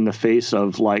trust in the face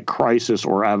of like crisis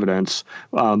or evidence.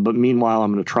 But meanwhile,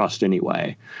 I'm going to trust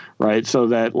anyway, right? So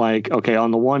that like, okay,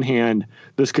 on the one hand,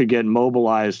 this could get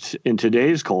mobilized in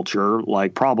today's culture,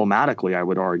 like problematically, I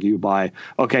would argue, by,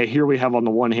 okay, here we have on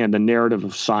the one hand the narrative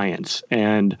of science,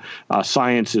 and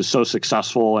science is so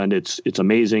successful and it's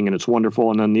amazing and it's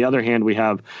wonderful. And on the other hand, we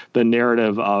have the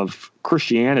narrative of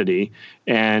Christianity,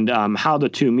 and how the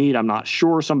two meet, I'm not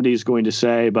sure somebody's going to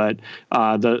say, but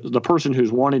the person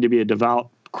who's wanting to be a devout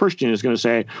Christian is going to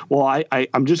say, well,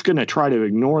 I'm just going to try to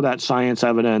ignore that science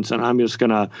evidence, and I'm going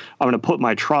to put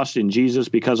my trust in Jesus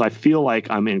because I feel like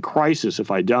I'm in crisis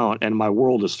if I don't, and my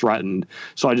world is threatened.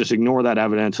 So I just ignore that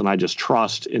evidence and I just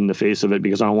trust in the face of it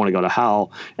because I don't want to go to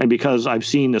hell, and because I've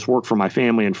seen this work for my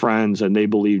family and friends, and they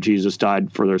believe Jesus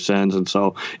died for their sins. And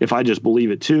so if I just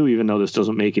believe it too, even though this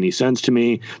doesn't make any sense to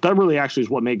me, that really actually is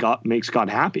what makes God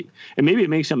happy. And maybe it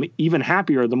makes him even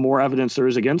happier the more evidence there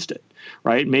is against it,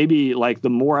 right? Maybe like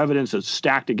the more evidence that's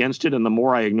stacked against it, and the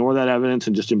more I ignore that evidence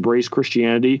and just embrace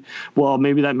Christianity, well,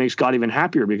 maybe that makes God even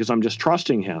happier because I'm just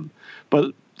trusting him.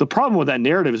 But the problem with that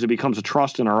narrative is it becomes a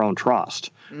trust in our own trust,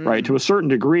 right? To a certain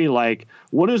degree, like,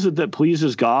 what is it that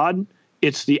pleases God?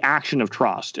 It's the action of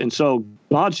trust. And so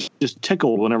God's just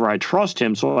tickled whenever I trust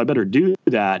him, so I better do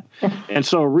that. And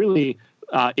so really,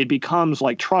 it becomes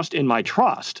like trust in my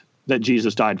trust that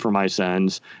Jesus died for my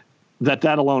sins, that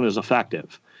alone is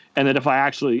effective. And that if I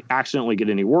actually accidentally get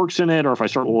any works in it, or if I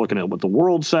start looking at what the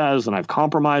world says and I've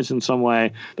compromised in some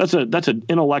way, that's an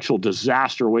intellectual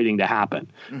disaster waiting to happen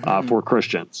for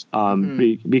Christians.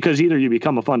 Because either you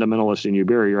become a fundamentalist and you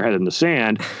bury your head in the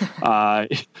sand,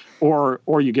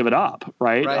 or you give it up,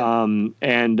 right?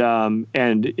 And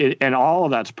all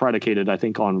of that's predicated, I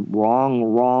think, on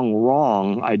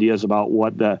wrong ideas about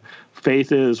what the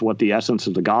faith is, what the essence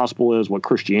of the gospel is, what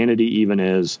Christianity even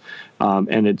is.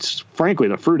 And it's frankly,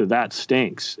 the fruit of that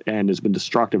stinks and has been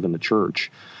destructive in the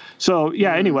church. So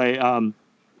anyway, I'll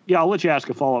let you ask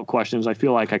a follow-up questions. I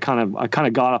feel like I kind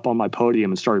of got up on my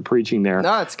podium and started preaching there.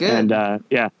 No, it's good. And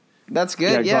that's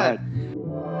good. Yeah. Go ahead.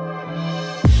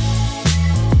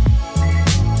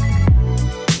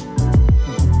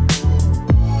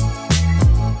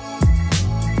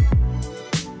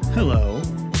 Hello.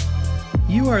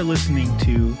 You are listening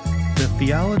to the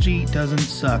Theology Doesn't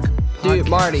Suck podcast. Dude,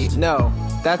 Marty, no.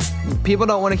 That's people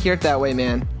don't want to hear it that way,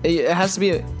 man. It has to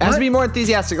be more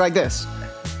enthusiastic like this.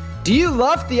 Do you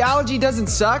love Theology Doesn't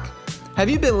Suck? Have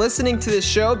you been listening to this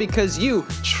show because you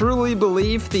truly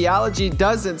believe theology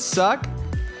doesn't suck?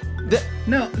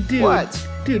 No, dude. What?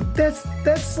 Dude, it's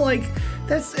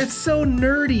so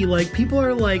nerdy. Like,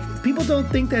 people don't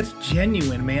think that's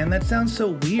genuine, man. That sounds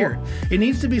so weird. It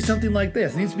needs to be something like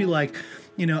this. It needs to be like,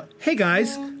 hey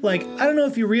guys, like, I don't know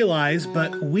if you realize,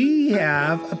 but we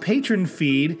have a patron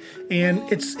feed, and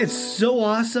it's so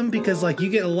awesome because like you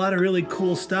get a lot of really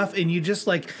cool stuff, and you just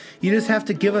have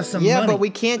to give us some money. Yeah, but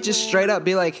we can't just straight up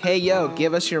be like, hey, yo,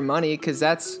 give us your money, because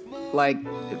that's like,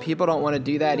 people don't want to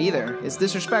do that either. It's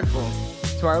disrespectful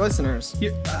to our listeners.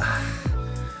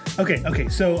 Okay,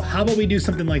 so how about we do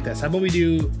something like this? How about we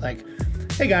do like,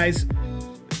 hey guys,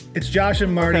 it's Josh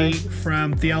and Marty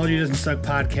from Theology Doesn't Suck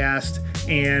podcast,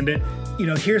 and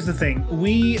here's the thing.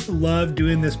 We love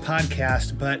doing this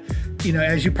podcast, but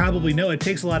as you probably know, it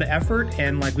takes a lot of effort,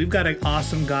 and like we've got an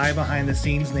awesome guy behind the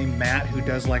scenes named Matt who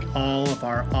does like all of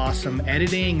our awesome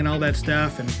editing and all that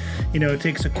stuff, and it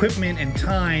takes equipment and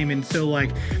time, and so like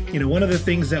one of the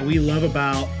things that we love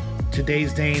about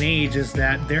today's day and age is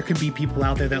that there could be people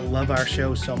out there that love our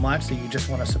show so much that you just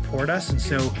want to support us. And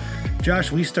so,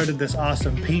 Josh, we started this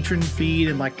awesome patron feed,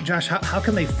 and like, Josh, how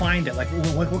can they find it? Like,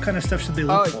 what kind of stuff should they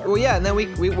look for? Well, yeah, and then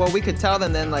we could tell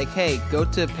them then, like, hey, go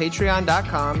to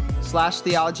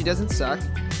patreon.com/theologydoesn't-suck,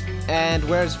 and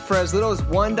whereas for as little as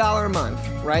 $1 a month,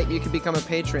 right, you could become a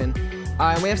patron.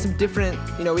 And we have some different,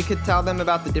 we could tell them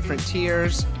about the different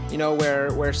tiers,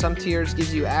 where some tiers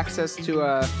gives you access to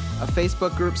a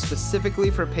Facebook group specifically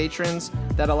for patrons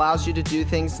that allows you to do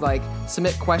things like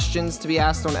submit questions to be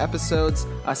asked on episodes,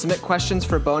 submit questions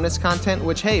for bonus content,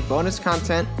 which, hey, bonus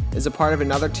content is a part of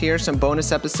another tier, some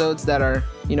bonus episodes that are,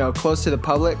 close to the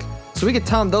public. So we could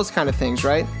tell them those kind of things,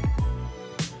 right?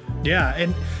 Yeah,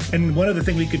 and one other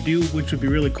thing we could do, which would be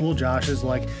really cool, Josh, is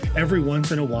like every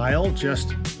once in a while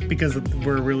just because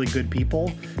we're really good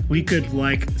people, we could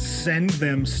like send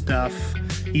them stuff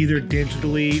either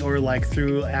digitally or like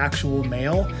through actual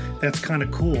mail. That's kind of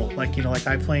cool. Like, you know, like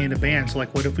I play in a band, so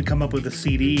like what if we come up with a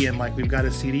CD and like we've got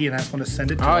a CD and I just want to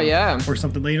send it to them or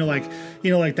something, you know,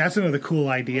 like that's another cool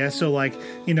idea. So like,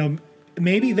 you know,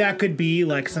 maybe that could be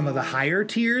like some of the higher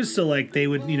tiers, so like they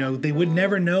would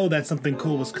never know that something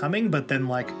cool was coming, but then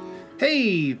like,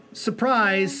 hey,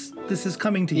 surprise, this is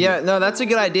coming to you. Yeah, no, that's a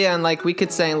good idea. And like we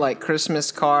could say like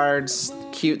Christmas cards,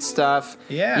 cute stuff.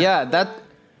 Yeah, that'd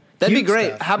be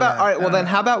great. Stuff. How about all right, well then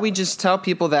how about we just tell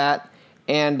people that,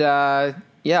 and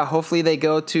hopefully they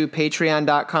go to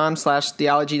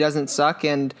patreon.com/theology doesn't suck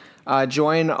and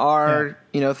join our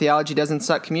Theology Doesn't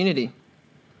Suck community.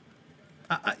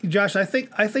 Josh, I think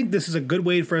this is a good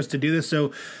way for us to do this.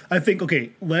 So I think,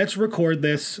 okay, let's record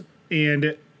this.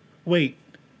 And wait,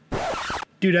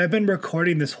 dude, I've been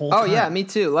recording this whole time. Oh yeah, me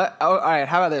too. All right,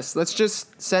 how about this? Let's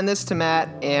just send this to Matt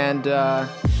and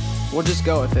we'll just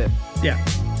go with it. Yeah.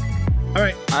 All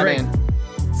right, great. Man.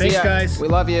 Thanks, guys. We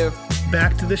love you.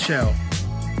 Back to the show.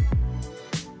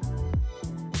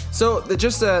 So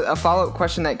just a follow-up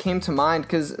question that came to mind,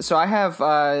 because I have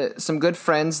some good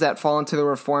friends that fall into the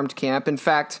Reformed camp. In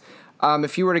fact,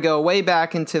 if you were to go way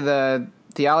back into the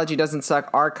Theology Doesn't Suck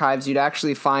archives, you'd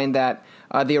actually find that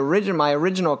my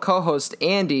original co-host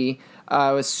Andy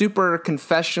was super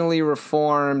confessionally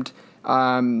Reformed,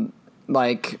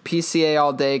 like PCA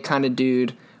all day kind of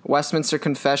dude, Westminster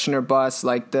Confession or bust,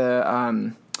 like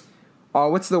the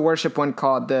what's the worship one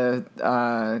called? The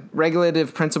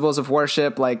Regulative Principles of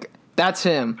Worship. Like, that's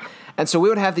him. And so we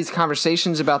would have these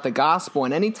conversations about the gospel.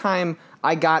 And anytime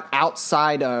I got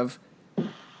outside of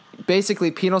basically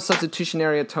penal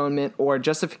substitutionary atonement or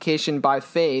justification by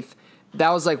faith, that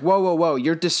was like, whoa,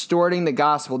 you're distorting the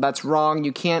gospel. That's wrong.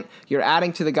 You're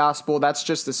adding to the gospel. That's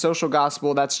just the social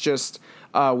gospel. That's just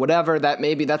whatever. That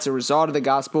maybe that's a result of the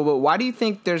gospel. But why do you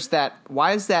think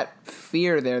why is that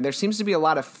fear there? There seems to be a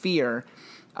lot of fear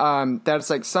that it's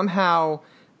like somehow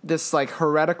this like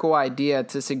heretical idea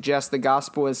to suggest the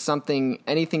gospel is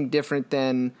anything different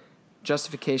than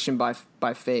justification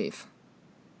by faith.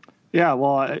 Yeah,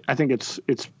 well, I think it's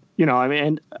I mean,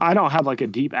 and I don't have like a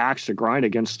deep axe to grind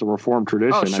against the Reformed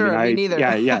tradition. Oh, sure, I mean, me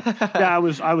neither. Yeah. I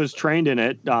was trained in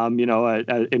it.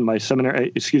 In my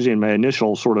seminary, in my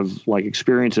initial sort of like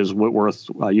experiences, Whitworth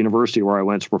University, where I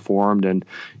went, is Reformed, and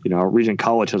Regent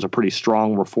College has a pretty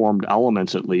strong Reformed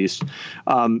elements at least.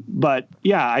 But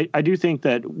yeah, I do think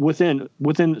that within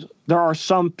there are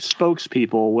some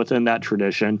spokespeople within that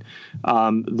tradition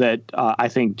that I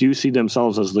think do see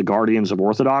themselves as the guardians of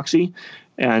orthodoxy.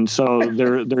 And so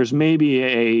there's maybe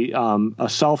a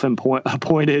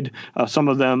self-appointed, some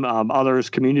of them, others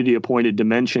community-appointed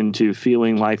dimension to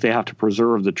feeling like they have to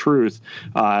preserve the truth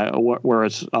where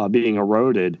it's being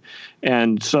eroded.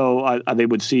 And so they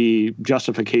would see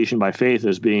justification by faith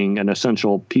as being an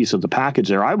essential piece of the package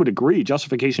there. I would agree.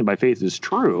 Justification by faith is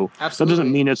true. Absolutely.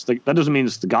 That doesn't mean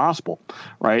it's the gospel,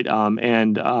 right?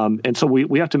 And so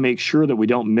we have to make sure that we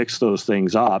don't mix those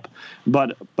things up.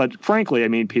 But frankly, I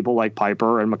mean, people like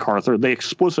Piper and MacArthur, they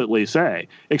explicitly say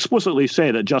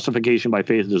that justification by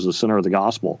faith is the center of the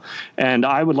gospel. And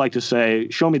I would like to say,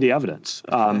 show me the evidence.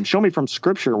 Show me from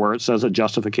Scripture where it says that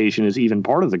justification is even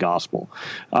part of the gospel.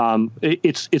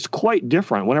 It's quite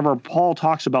different. Whenever Paul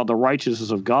talks about the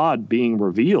righteousness of God being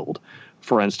revealed,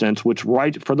 for instance, which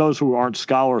for those who aren't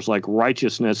scholars, like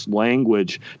righteousness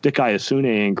language,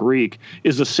 dikaiosune in Greek,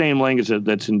 is the same language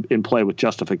that's in play with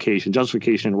justification.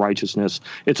 Justification and righteousness,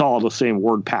 it's all the same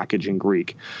word package in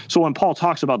Greek. So when Paul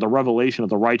talks about the revelation of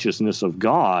the righteousness of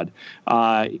God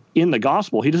in the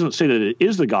gospel, he doesn't say that it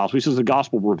is the gospel. He says the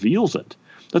gospel reveals it.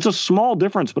 That's a small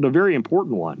difference, but a very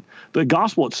important one. The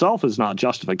gospel itself is not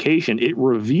justification. It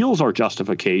reveals our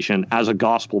justification as a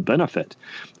gospel benefit.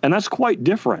 And that's quite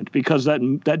different, because that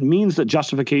means that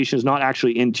justification is not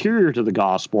actually interior to the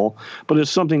gospel, but is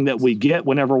something that we get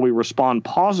whenever we respond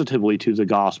positively to the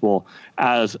gospel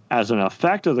as an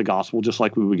effect of the gospel, just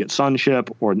like we would get sonship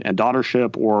and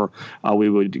daughtership, or we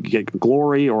would get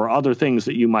glory or other things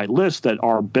that you might list that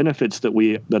are benefits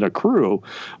that accrue.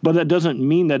 But that doesn't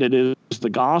mean that it is the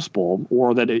gospel,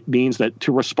 or that it means that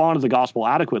to respond to the gospel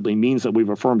adequately means that we've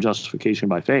affirmed justification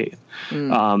by faith.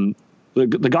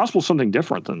 The gospel is something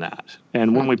different than that.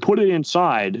 And when we put it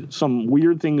inside, some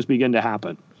weird things begin to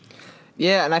happen.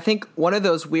 Yeah, and I think one of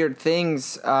those weird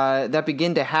things that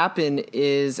begin to happen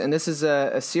is, and this is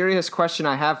a serious question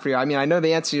I have for you. I mean, I know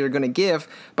the answer you're going to give,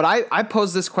 but I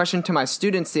posed this question to my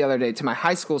students the other day, to my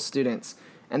high school students,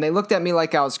 and they looked at me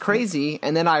like I was crazy,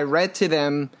 and then I read to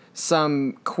them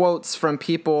some quotes from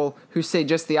people who say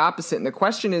just the opposite. And the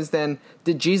question is then,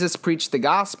 did Jesus preach the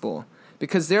gospel?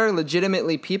 Because there are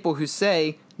legitimately people who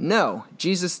say, no,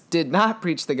 Jesus did not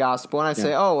preach the gospel. And I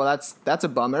say, oh, well, that's a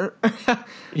bummer.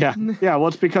 Yeah. Well,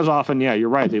 it's because often, you're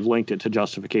right. They've linked it to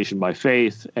justification by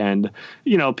faith. And,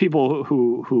 people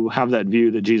who have that view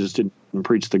that Jesus didn't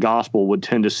preach the gospel would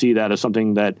tend to see that as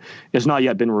something that has not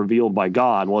yet been revealed by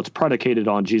God. Well, it's predicated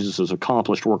on Jesus'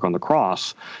 accomplished work on the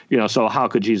cross. So how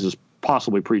could Jesus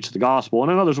possibly preach the gospel?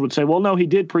 And then others would say, well, no, he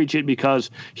did preach it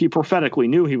because he prophetically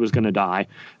knew he was going to die.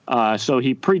 So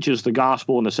he preaches the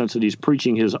gospel in the sense that he's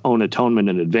preaching his own atonement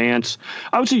in advance.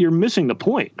 I would say you're missing the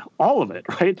point, all of it,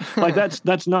 right? Like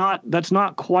that's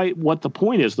not quite what the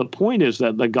point is. The point is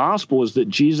that the gospel is that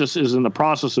Jesus is in the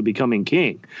process of becoming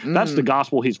king. That's the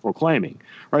gospel he's proclaiming,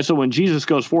 right? So when Jesus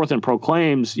goes forth and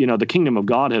proclaims, the kingdom of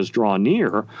God has drawn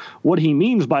near, what he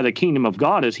means by the kingdom of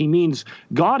God is he means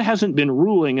God hasn't been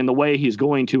ruling in the way he's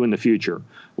going to in the future.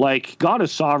 Like, God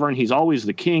is sovereign, he's always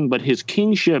the king, but his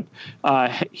kingship,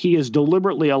 he has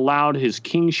deliberately allowed his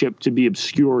kingship to be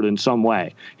obscured in some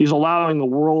way. He's allowing the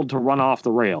world to run off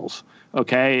the rails,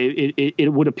 okay?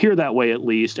 It would appear that way at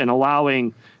least, and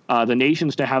allowing the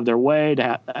nations to have their way,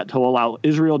 to allow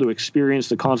Israel to experience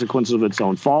the consequences of its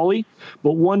own folly.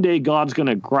 But one day God's going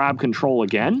to grab control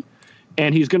again,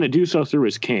 and he's going to do so through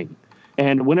his king.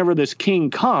 And whenever this king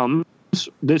comes,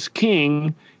 this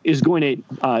king is going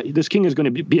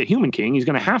to be a human king. He's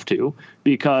going to have to,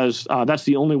 because that's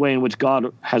the only way in which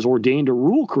God has ordained to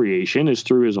rule creation is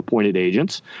through his appointed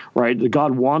agents, right?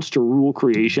 God wants to rule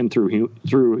creation through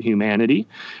humanity,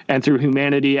 and through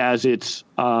humanity as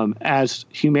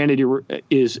humanity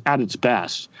is at its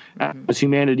best, as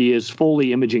humanity is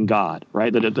fully imaging God,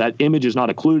 right? That image is not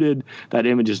occluded, that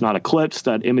image is not eclipsed,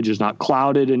 that image is not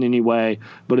clouded in any way,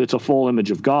 but it's a full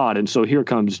image of God. And so here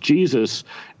comes Jesus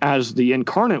as the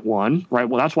incarnate one, right?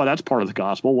 Well, that's why that's part of the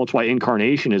gospel. Well, that's why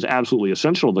incarnation is absolutely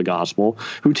essential to the gospel,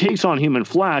 who takes on human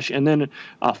flesh and then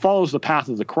follows the path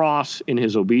of the cross in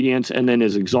his obedience and then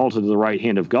is exalted to the right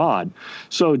hand of God.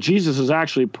 So Jesus is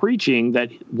actually preaching that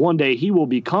one day he will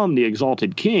become the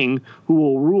exalted king who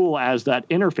will rule as that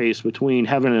interface between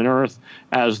heaven and earth,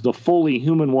 as the fully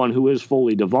human one who is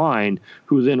fully divine,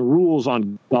 who then rules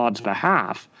on God's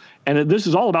behalf. And this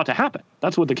is all about to happen.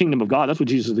 That's what the kingdom of God, that's what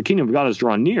Jesus, the kingdom of God has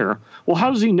drawn near. Well, how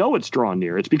does he know it's drawn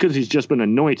near? It's because he's just been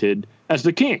anointed as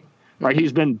the king, right?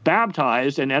 He's been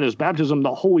baptized, and at his baptism,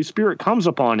 the Holy Spirit comes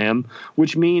upon him,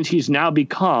 which means he's now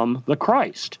become the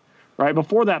Christ, right?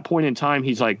 Before that point in time,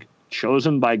 he's like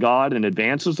chosen by God and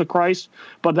advances the Christ,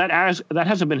 but that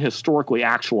hasn't been historically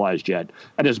actualized yet.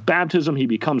 At his baptism, he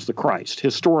becomes the Christ,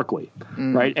 historically,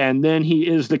 right? And then he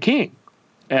is the king.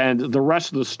 And the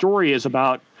rest of the story is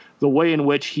about the way in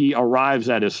which he arrives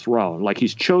at his throne. Like,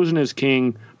 he's chosen as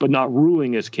king, but not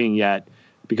ruling as king yet,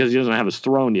 because he doesn't have his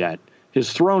throne yet.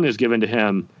 His throne is given to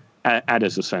him at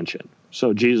his ascension.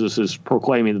 So Jesus is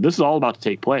proclaiming that this is all about to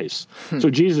take place.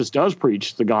 So Jesus does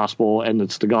preach the gospel, and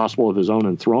it's the gospel of his own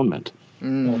enthronement.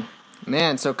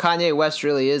 Man, so Kanye West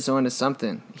really is onto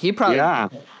something. He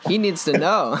probably he needs to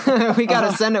know. we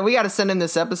gotta send him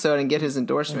this episode and get his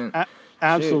endorsement.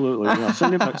 Absolutely.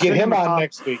 Yeah. Get him on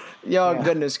next week.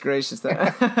 Goodness gracious. Send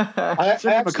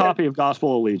him a copy of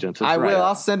Gospel Allegiance. I will.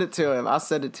 I'll send it to him. I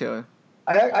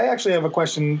actually have a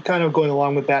question kind of going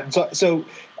along with that. So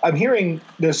I'm hearing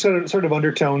there's sort of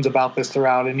undertones about this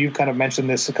throughout, and you've kind of mentioned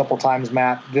this a couple times,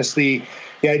 Matt, just the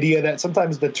idea that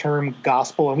sometimes the term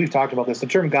gospel, and we've talked about this, the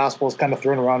term gospel is kind of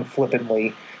thrown around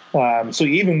flippantly. So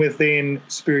even within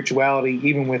spirituality,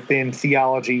 even within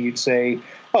theology, you'd say,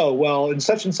 oh, well, and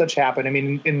such happened. I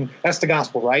mean, and that's the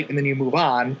gospel, right? And then you move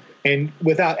on, and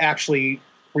without actually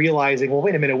realizing, well,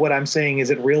 wait a minute, what I'm saying, is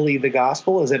it really the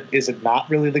gospel? Is it not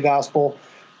really the gospel?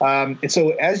 And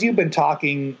so as you've been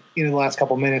talking in the last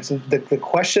couple of minutes, the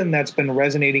question that's been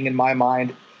resonating in my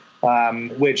mind,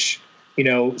 which,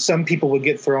 some people would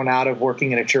get thrown out of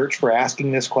working in a church for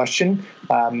asking this question.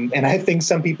 And I think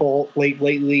some people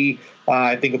lately,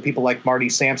 I think of people like Marty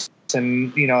Sampson,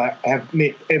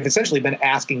 have essentially been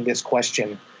asking this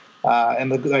question.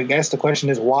 And I guess the question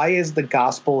is, why is the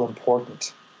gospel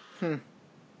important?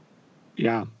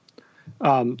 Yeah.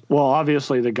 Well,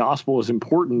 obviously the gospel is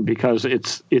important because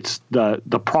it's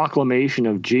the proclamation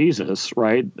of Jesus,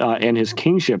 right, and his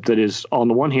kingship that is, on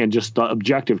the one hand, just the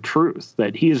objective truth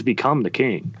that he has become the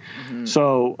king.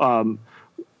 So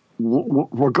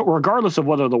regardless of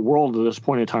whether the world at this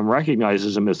point in time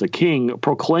recognizes him as the king,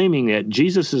 proclaiming that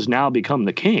Jesus has now become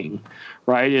the king,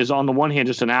 right, is on the one hand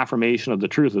just an affirmation of the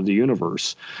truth of the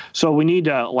universe. So we need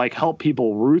to like help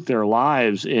people root their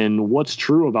lives in what's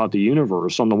true about the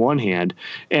universe on the one hand,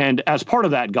 and as part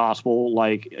of that gospel,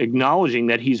 like acknowledging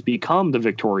that he's become the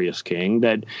victorious king,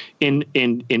 that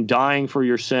in dying for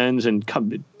your sins and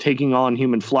taking on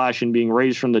human flesh and being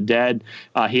raised from the dead,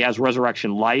 he has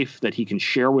resurrection life that he can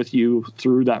share with you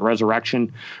through that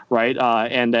resurrection, right?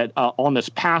 And that on this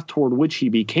path toward which he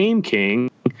became king,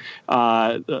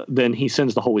 then he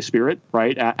sends the Holy Spirit,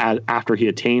 right? After he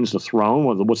attains the throne,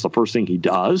 what's the first thing he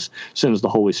does? Sends the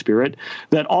Holy Spirit.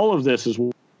 That all of this is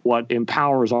what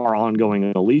empowers our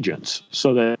ongoing allegiance,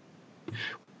 so that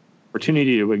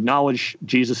opportunity to acknowledge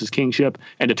Jesus' kingship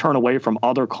and to turn away from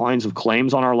other kinds of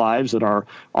claims on our lives that are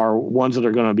ones that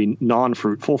are going to be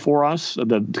non-fruitful for us,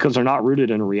 because they're not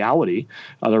rooted in reality.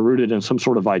 They're rooted in some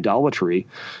sort of idolatry.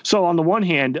 So on the one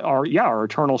hand, our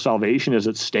eternal salvation is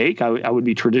at stake. I would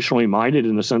be traditionally minded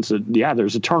in the sense that,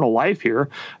 there's eternal life here.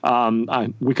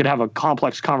 We could have a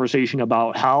complex conversation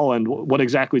about hell and what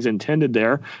exactly is intended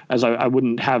there, as I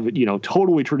wouldn't have,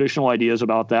 totally traditional ideas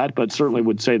about that, but certainly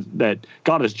would say that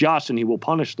God is just and he will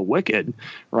punish the wicked,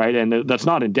 right? And that's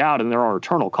not in doubt, and there are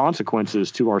eternal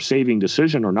consequences to our saving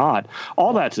decision or not.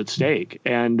 All that's at stake.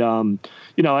 And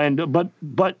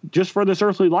but just for this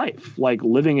earthly life, like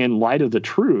living in light of the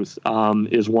truth,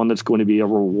 is one that's going to be a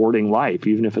rewarding life,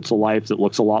 even if it's a life that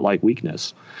looks a lot like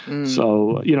weakness.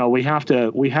 So we have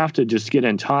to just get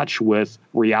in touch with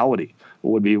reality.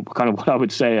 Would be kind of what I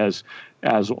would say as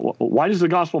why does the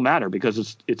gospel matter?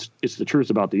 Because it's the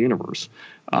truth about the universe,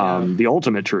 the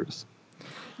ultimate truth.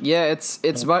 Yeah, it's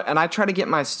and I try to get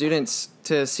my students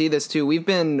to see this too. We've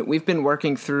been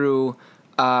working through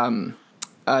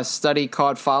a study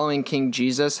called "Following King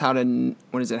Jesus: How to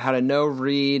Know,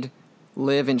 Read,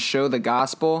 Live, and Show the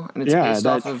Gospel," and it's based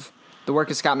off of the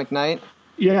work of Scott McKnight.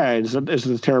 Yeah, is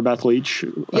the Tara Beth Leach?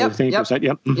 I think. Yep. Is that,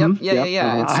 yep.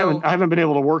 Yeah. I haven't been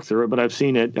able to work through it, but I've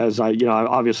seen it as I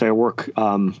work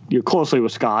closely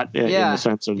with Scott in the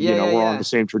sense of we're on the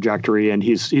same trajectory, and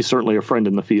he's certainly a friend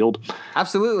in the field.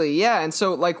 Absolutely, yeah. And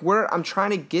so I'm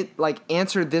trying to get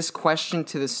answer this question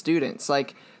to the students.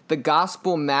 Like, the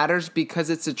gospel matters because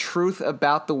it's a truth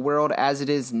about the world as it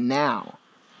is now.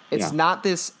 It's not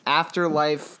this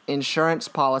afterlife insurance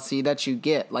policy that you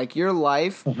get. Like, your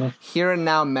life here and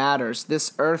now matters.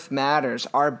 This earth matters.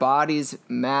 Our bodies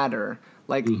matter.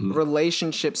 Like,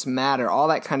 relationships matter. All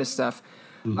that kind of stuff.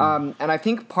 And I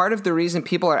think part of the reason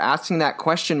people are asking that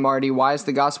question, Marty, why is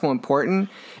the gospel important,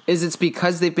 is it's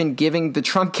because they've been giving the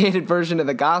truncated version of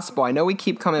the gospel. I know we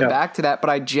keep coming back to that, but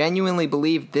I genuinely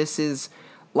believe this is,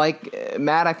 like,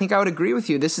 Matt, I think I would agree with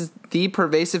you. This is the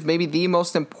pervasive, maybe the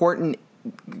most important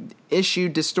issue,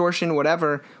 distortion,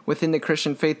 whatever, within the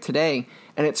Christian faith today,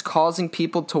 and it's causing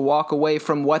people to walk away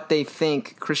from what they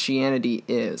think Christianity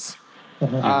is.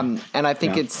 And I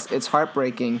think it's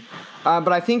heartbreaking.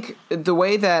 But I think the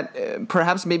way that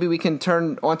perhaps maybe we can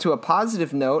turn onto a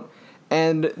positive note,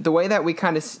 and the way that we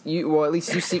kind of, at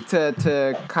least you seek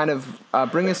to kind of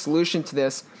bring a solution to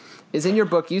this, is in your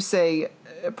book you say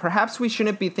perhaps we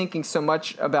shouldn't be thinking so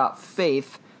much about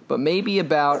faith, but maybe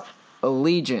about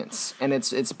allegiance, and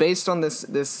it's based on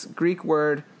this Greek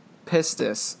word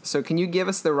pistis. So can you give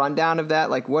us the rundown of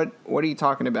that? Like, what are you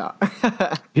talking about?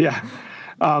 Yeah.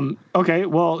 Okay.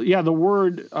 Well, the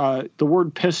word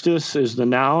pistis is the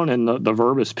noun, and the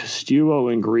verb is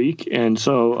pistuo in Greek. And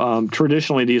so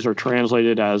traditionally these are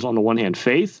translated as, on the one hand,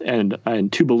 faith and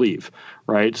to believe,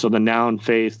 right? So the noun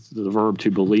faith, the verb to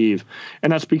believe.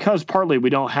 And that's because partly we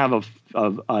don't have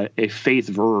a faith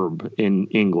verb in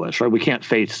English, right? We can't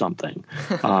faith something.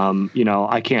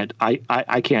 I can't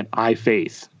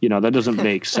faith. That doesn't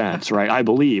make sense, right? I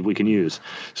believe we can use.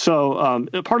 So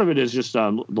part of it is just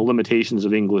the limitations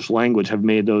of English language have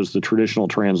made those the traditional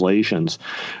translations.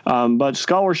 But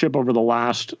scholarship over the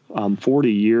last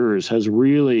 40 years has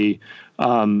really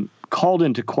called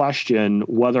into question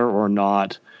whether or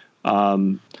not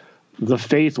the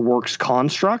faith works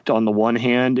construct, on the one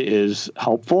hand, is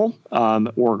helpful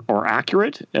or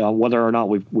accurate, whether or not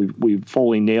we've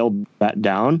fully nailed that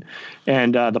down.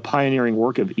 And the pioneering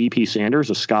work of E.P. Sanders,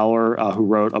 a scholar who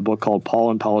wrote a book called Paul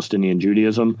and Palestinian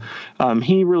Judaism,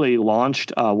 he really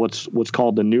launched what's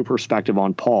called the New Perspective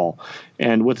on Paul.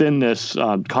 And within this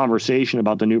conversation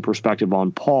about the new perspective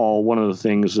on Paul, one of the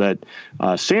things that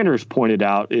Sanders pointed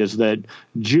out is that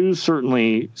Jews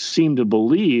certainly seem to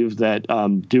believe that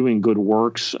doing good good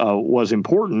works was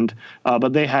important,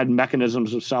 but they had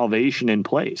mechanisms of salvation in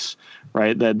place,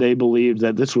 right? That they believed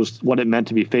that this was what it meant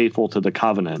to be faithful to the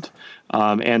covenant.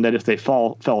 And that if they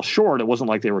fell short, it wasn't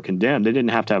like they were condemned. They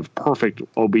didn't have to have perfect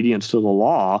obedience to the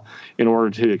law in order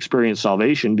to experience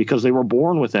salvation, because they were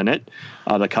born within it,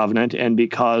 the covenant, and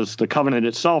because the covenant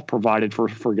itself provided for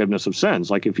forgiveness of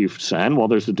sins. Like if you sin, well,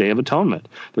 there's the Day of Atonement.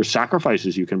 There's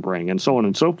sacrifices you can bring, and so on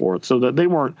and so forth, so that they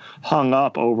weren't hung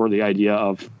up over the idea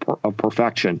of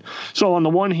perfection. So on the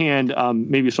one hand,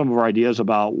 maybe some of our ideas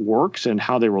about works and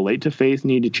how they relate to faith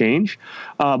need to change.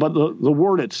 But the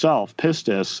word itself,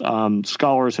 pistis,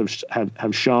 scholars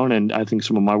have shown, and I think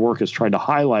some of my work has tried to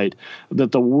highlight,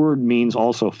 that the word means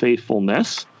also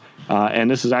faithfulness. And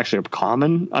this is actually a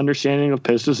common understanding of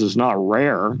pistis. It's not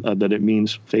rare that it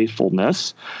means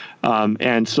faithfulness.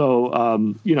 And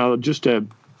so,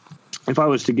 if I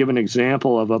was to give an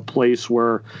example of a place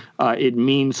where it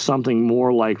means something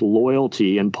more like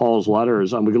loyalty in Paul's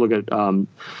letters, we could look at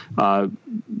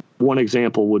one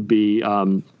example would be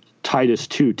Titus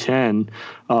 2:10,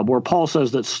 where Paul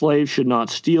says that slaves should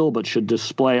not steal but should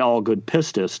display all good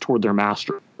pistis toward their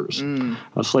masters.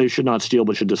 Slaves should not steal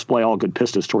but should display all good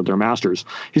pistis toward their masters.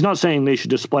 He's not saying they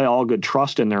should display all good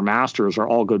trust in their masters or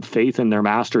all good faith in their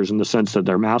masters in the sense that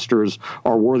their masters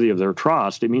are worthy of their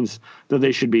trust. It means that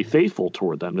they should be faithful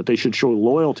toward them, that they should show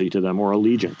loyalty to them or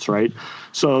allegiance, right?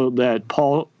 So that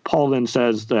Paul then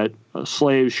says that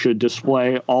slaves should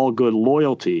display all good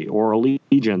loyalty or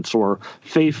allegiance or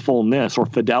faithfulness or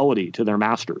fidelity to their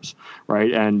masters,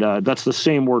 right? And that's the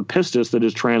same word pistis that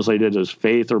is translated as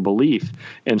faith or belief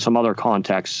in some other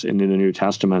contexts in the New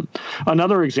Testament.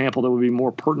 Another example that would be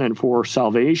more pertinent for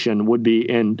salvation would be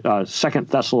in 2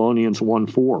 Thessalonians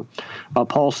 1:4.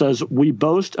 Paul says, "We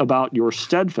boast about your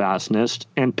steadfastness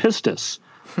and pistis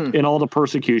in all the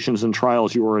persecutions and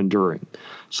trials you are enduring."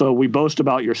 So we boast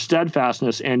about your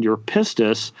steadfastness and your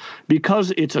pistis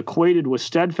because it's equated with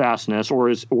steadfastness or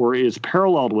is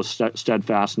paralleled with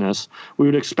steadfastness. We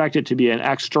would expect it to be an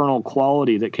external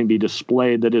quality that can be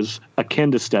displayed that is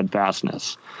akin to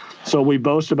steadfastness. So we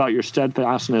boast about your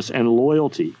steadfastness and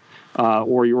loyalty.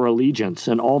 Or your allegiance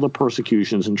and all the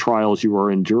persecutions and trials you are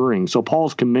enduring. So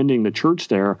Paul's commending the church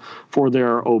there for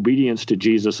their obedience to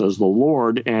Jesus as the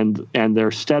Lord and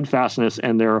their steadfastness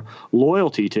and their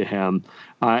loyalty to him,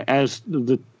 as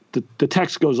the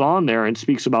text goes on there and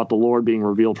speaks about the Lord being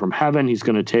revealed from heaven. He's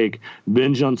going to take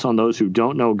vengeance on those who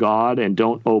don't know God and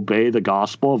don't obey the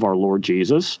gospel of our Lord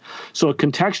Jesus. So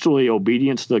contextually,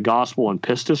 obedience to the gospel and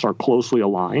pistis are closely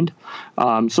aligned.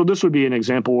 So this would be an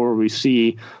example where we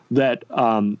see that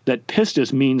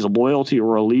pistis means loyalty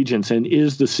or allegiance and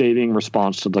is the saving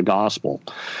response to the gospel.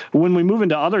 When we move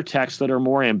into other texts that are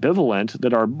more ambivalent,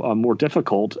 that are more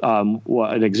difficult,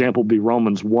 an example would be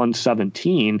Romans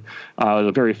 1:17,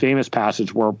 the very famous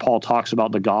passage where Paul talks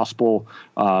about the gospel,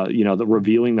 the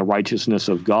revealing the righteousness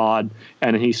of God,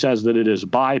 and he says that it is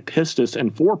by pistis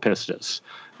and for pistis.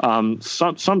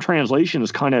 Some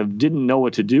translations kind of didn't know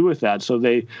what to do with that, so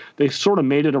they sort of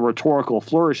made it a rhetorical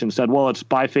flourish and said, well, it's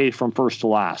by faith from first to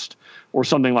last, or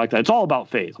something like that. It's all about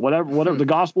faith. Whatever the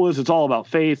gospel is, it's all about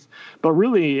faith. But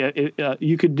really,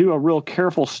 you could do a real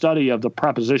careful study of the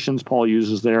prepositions Paul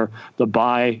uses there, the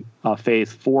by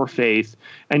faith, for faith,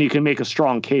 and you can make a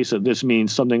strong case that this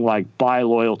means something like by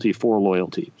loyalty, for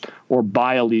loyalty, or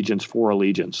by allegiance, for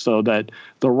allegiance, so that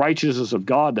the righteousness of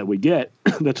God that we get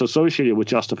that's associated with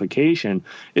justification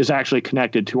is actually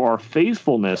connected to our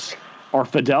faithfulness, our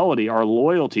fidelity, our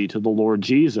loyalty to the Lord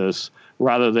Jesus,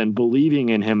 rather than believing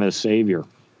in him as Savior.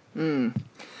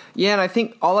 Yeah, and I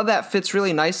think all of that fits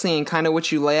really nicely in kind of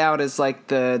what you lay out as like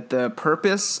the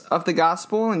purpose of the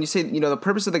gospel. And you say, the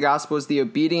purpose of the gospel is the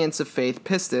obedience of faith,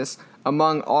 pistis,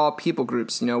 among all people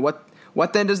groups.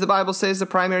 What then does the Bible say is the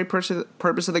primary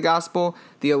purpose of the gospel?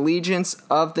 The allegiance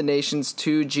of the nations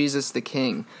to Jesus the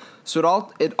King. So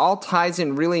it all ties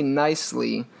in really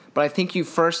nicely, but I think you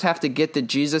first have to get the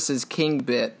Jesus is King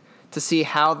bit to see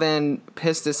how then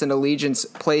pistis and allegiance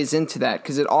plays into that,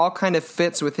 because it all kind of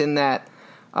fits within that.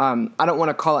 I don't want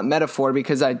to call it metaphor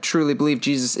because I truly believe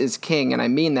Jesus is King, and I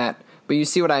mean that. But you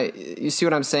see what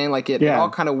I'm saying? Like it all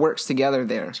kind of works together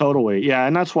there. Totally, yeah,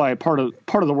 and that's why part of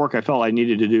the work I felt I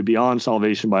needed to do beyond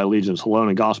salvation by allegiance alone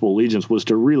and gospel allegiance was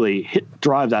to really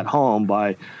drive that home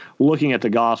by looking at the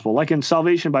gospel. Like in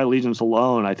Salvation by Allegiance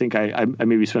alone, I think I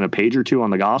maybe spent a page or two on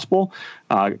the gospel,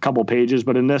 a couple pages,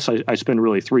 but in this I spend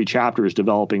really 3 chapters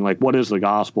developing like what is the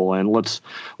gospel, and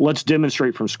let's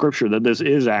demonstrate from Scripture that this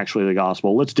is actually the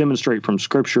gospel. Let's demonstrate from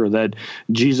Scripture that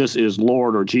Jesus is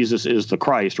Lord, or Jesus is the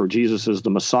Christ, or Jesus is the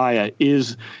Messiah,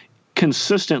 is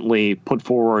consistently put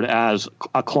forward as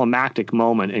a climactic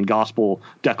moment in gospel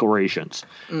declarations.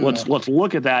 Let's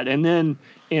look at that, and then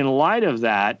in light of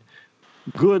that,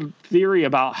 good theory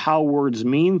about how words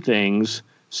mean things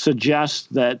suggests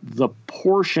that the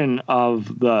portion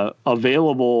of the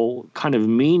available kind of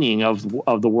meaning of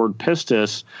the word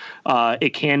pistis,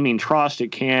 it can mean trust,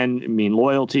 it can mean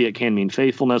loyalty, it can mean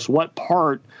faithfulness. What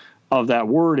part of that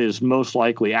word is most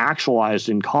likely actualized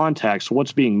in context?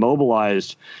 What's being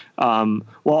mobilized? Well,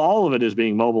 all of it is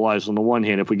being mobilized on the one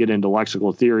hand if we get into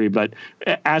lexical theory, but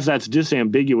as that's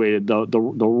disambiguated,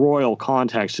 the royal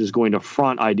context is going to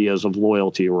front ideas of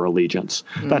loyalty or allegiance.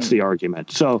 That's the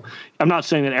argument. So I'm not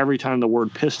saying that every time the word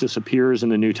pistis appears in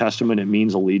the New Testament it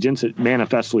means allegiance. It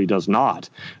manifestly does not.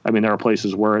 I mean, there are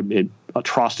places where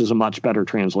trust is a much better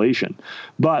translation.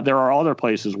 But there are other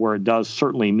places where it does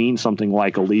certainly mean something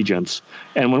like allegiance.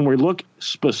 And when we look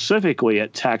specifically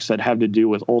at texts that have to do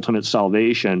with ultimate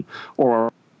salvation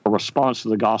or a response to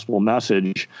the gospel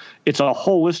message, it's a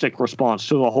holistic response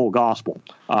to the whole gospel,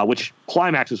 which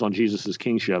climaxes on Jesus'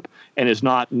 kingship and is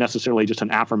not necessarily just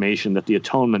an affirmation that the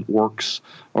atonement works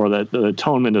or that the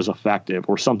atonement is effective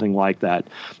or something like that.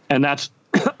 And that's,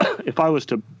 if I was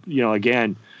to,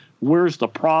 again, where's the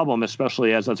problem,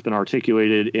 especially as that's been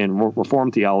articulated in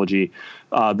Reformed theology?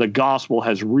 The gospel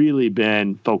has really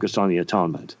been focused on the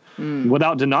atonement.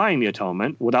 Without denying the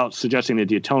atonement, without suggesting that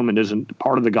the atonement isn't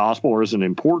part of the gospel or isn't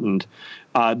important,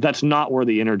 that's not where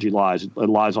the energy lies. It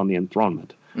lies on the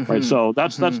enthronement, right? So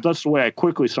that's the way I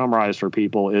quickly summarize for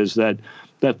people is that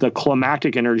the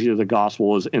climactic energy of the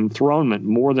gospel is enthronement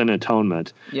more than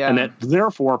atonement, and that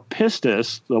therefore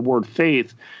pistis, the word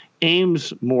faith,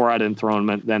 aims more at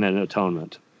enthronement than at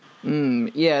atonement.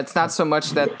 Yeah, it's not so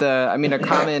much that a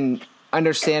common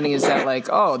understanding is that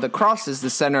the cross is the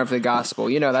center of the gospel.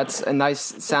 That's a nice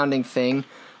sounding thing.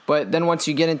 But then once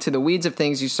you get into the weeds of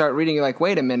things, you start reading, you're like,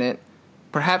 wait a minute,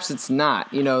 perhaps it's not.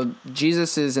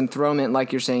 Jesus' enthronement,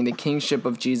 like you're saying, the kingship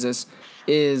of Jesus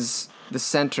is the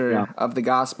center of the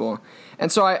gospel.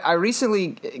 And so I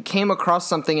recently came across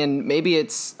something, and maybe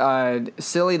it's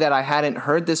silly that I hadn't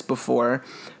heard this before,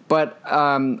 but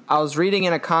I was reading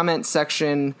in a comment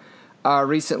section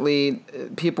recently,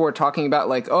 people were talking about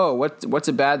what's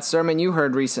a bad sermon you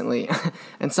heard recently?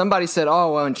 And somebody said,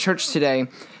 in church today,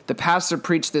 the pastor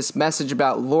preached this message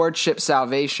about lordship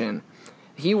salvation.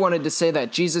 He wanted to say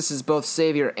that Jesus is both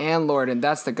Savior and Lord, and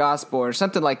that's the gospel, or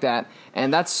something like that.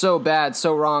 And that's so bad,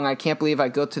 so wrong, I can't believe I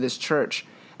go to this church.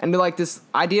 And this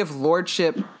idea of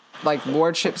lordship,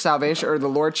 lordship salvation, or the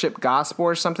lordship gospel,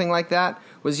 or something like that,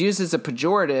 was used as a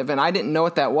pejorative, and I didn't know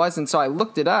what that was, and so I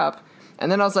looked it up.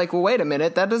 And then I was like, well, wait a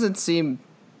minute, that doesn't seem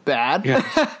bad.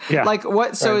 Yeah.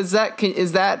 What? So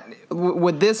right.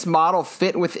 Would this model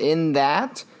fit within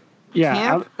that? Yeah,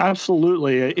 camp?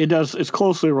 Absolutely. It does. It's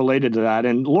closely related to that.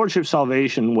 And lordship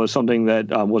salvation was something that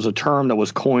was a term that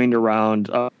was coined around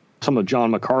some of John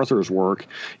MacArthur's work.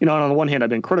 And on the one hand, I've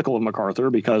been critical of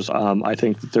MacArthur because I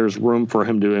think that there's room for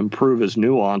him to improve his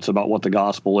nuance about what the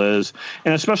gospel is,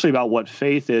 and especially about what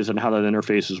faith is and how that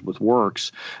interfaces with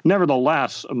works.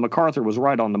 Nevertheless, MacArthur was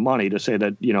right on the money to say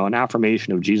that, an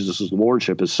affirmation of Jesus'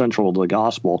 lordship is central to the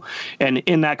gospel. And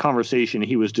in that conversation,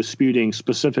 he was disputing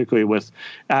specifically with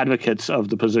advocates of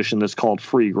the position that's called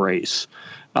free grace.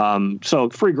 So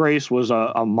free grace was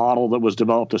a model that was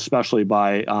developed especially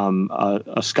by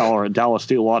a scholar at Dallas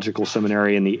Theological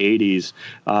Seminary in the 80s,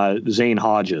 Zane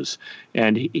Hodges.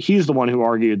 And he's the one who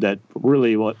argued that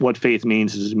really what faith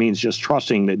means is it means just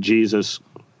trusting that Jesus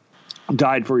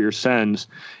died for your sins,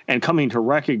 and coming to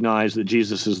recognize that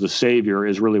Jesus is the Savior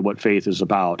is really what faith is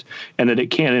about, and that it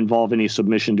can't involve any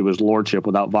submission to his lordship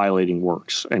without violating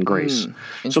works and grace.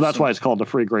 So that's why it's called the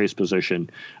free grace position.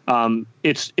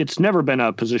 It's never been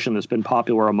a position that's been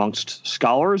popular amongst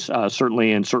scholars,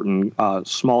 certainly in certain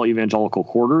small evangelical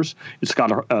quarters. It's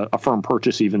got a firm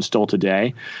purchase even still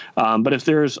today. But if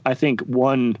there's, I think,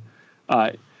 one...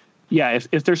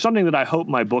 if there's something that I hope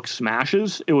my book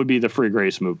smashes, it would be the free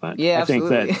grace movement. Yeah,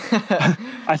 absolutely.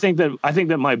 I think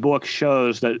that my book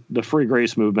shows that the free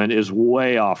grace movement is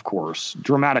way off course,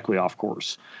 dramatically off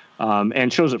course,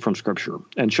 and shows it from Scripture,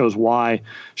 and shows why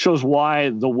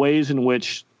the ways in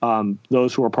which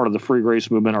those who are part of the free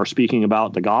grace movement are speaking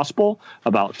about the gospel,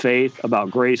 about faith,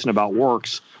 about grace, and about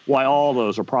works, why all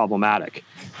those are problematic,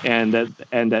 and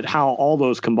that how all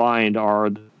those combined are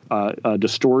a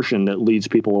distortion that leads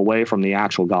people away from the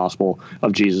actual gospel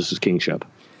of Jesus' kingship.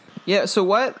 Yeah, so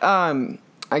what, I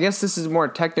guess this is a more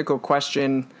technical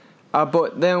question,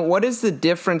 but then what is the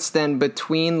difference then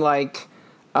between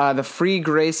the free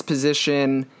grace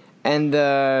position and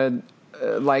the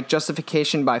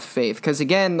justification by faith? Because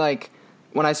again,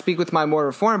 when I speak with my more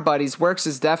Reformed buddies, works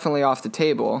is definitely off the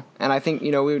table. And I think,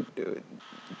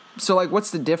 so like,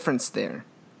 what's the difference there?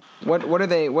 What are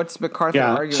they? What's MacArthur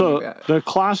arguing about? The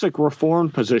classic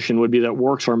Reformed position would be that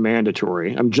works are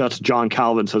mandatory. Just John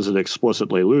Calvin says it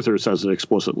explicitly. Luther says it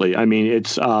explicitly. I mean,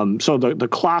 it's so the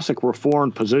classic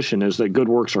Reformed position is that good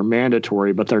works are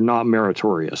mandatory, but they're not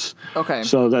meritorious. Okay.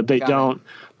 So that they don't.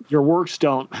 Your works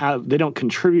don't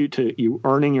contribute to you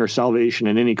earning your salvation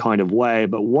in any kind of way.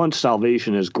 But once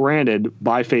salvation is granted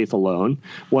by faith alone,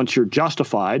 once you're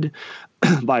justified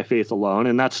by faith alone,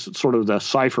 and that's sort of the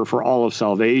cipher for all of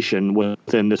salvation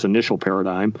within this initial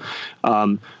paradigm.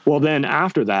 Well, then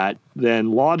after that,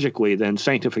 then logically, then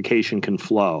sanctification can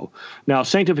flow. Now,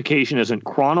 sanctification isn't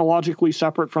chronologically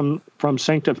separate from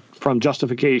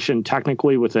justification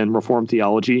technically within Reformed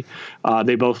theology.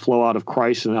 They both flow out of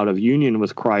Christ and out of union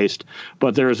with Christ,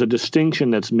 but there is a distinction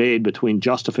that's made between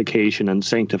justification and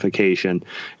sanctification.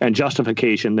 And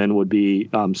justification then would be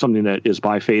something that is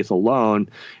by faith alone,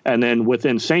 and then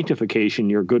within sanctification,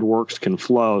 your good works can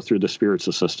flow through the Spirit's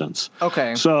assistance.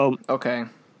 Okay.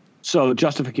 So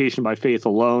justification by faith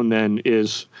alone then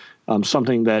is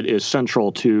something that is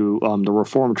central to the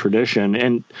Reformed tradition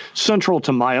and central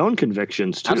to my own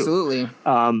convictions too. Absolutely.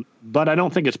 But I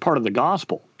don't think it's part of the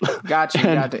gospel.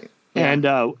 Gotcha.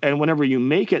 Yeah. And whenever you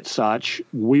make it such,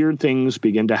 weird things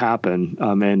begin to happen.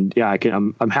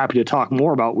 I'm happy to talk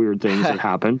more about weird things that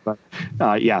happen.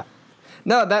 But yeah.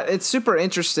 No, it's super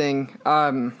interesting.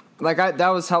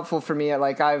 That was helpful for me.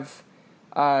 Like I've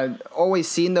always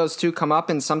seen those two come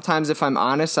up, and sometimes, if I'm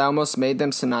honest, I almost made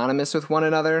them synonymous with one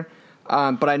another.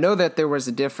 But I know that there was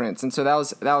a difference, and so that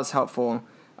was helpful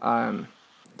to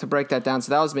break that down. So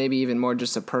that was maybe even more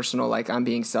just a personal, like I'm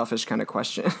being selfish kind of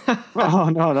question. Oh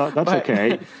no, that's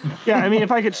okay. Yeah, I mean,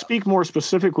 if I could speak more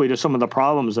specifically to some of the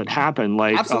problems that happen,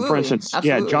 like for instance,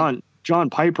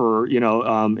 John Piper,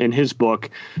 in his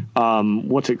book,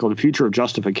 what's it called, The Future of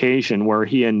Justification, where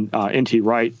he and N.T.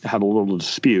 Wright had a little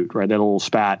dispute, right? That little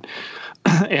spat.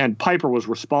 And Piper was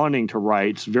responding to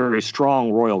Wright's very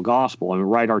strong royal gospel. I mean,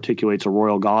 Wright articulates a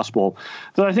royal gospel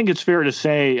that I think it's fair to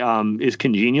say is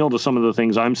congenial to some of the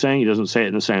things I'm saying. He doesn't say it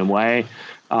in the same way.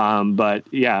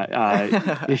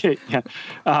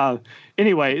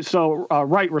 Anyway, so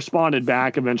Wright responded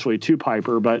back eventually to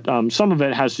Piper, but some of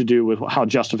it has to do with how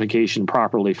justification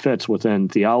properly fits within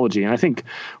theology. And I think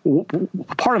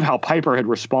part of how Piper had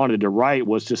responded to Wright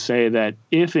was to say that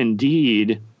if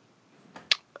indeed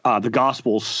the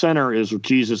gospel's center is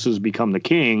Jesus has become the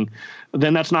king,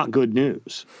 then that's not good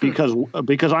news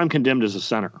because I'm condemned as a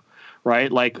sinner,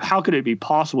 right? Like, how could it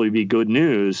possibly be good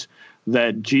news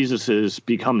that Jesus has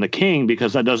become the king,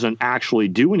 because that doesn't actually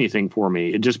do anything for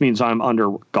me? It just means I'm under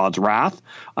God's wrath.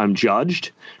 I'm judged,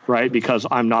 right? Because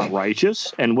I'm not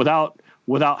righteous. And without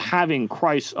having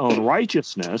Christ's own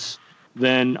righteousness,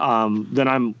 then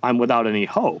I'm without any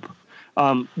hope.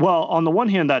 Well, on the one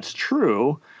hand, that's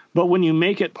true. But when you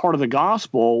make it part of the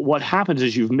gospel, what happens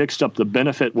is you've mixed up the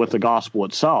benefit with the gospel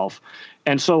itself.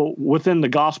 And so within the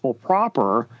gospel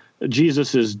proper,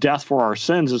 Jesus' death for our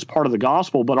sins is part of the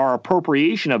gospel, but our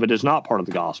appropriation of it is not part of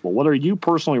the gospel. Whether you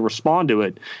personally respond to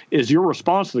it is your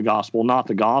response to the gospel, not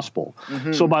the gospel.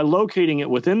 Mm-hmm. So by locating it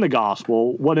within the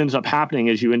gospel, what ends up happening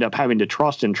is you end up having to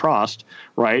trust,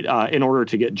 right, in order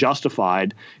to get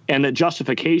justified. And that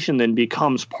justification then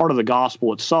becomes part of the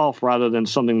gospel itself rather than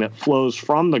something that flows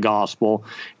from the gospel.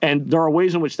 And there are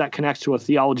ways in which that connects to a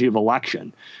theology of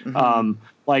election. Mm-hmm.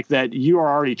 Like that you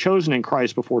are already chosen in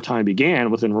Christ before time began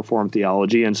within Reformed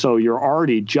theology, and so you're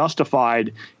already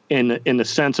justified in the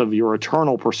sense of your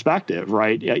eternal perspective,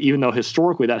 right? Even though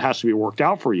historically that has to be worked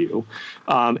out for you,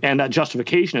 and that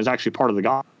justification is actually part of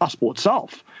the gospel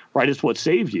itself, right? It's what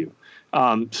saved you.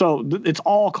 So it's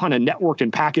all kind of networked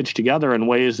and packaged together in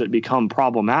ways that become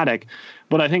problematic.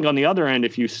 But I think on the other end,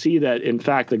 if you see that in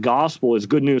fact the gospel is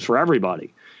good news for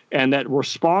everybody, and that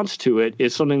response to it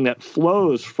is something that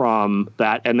flows from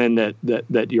that, and then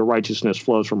that your righteousness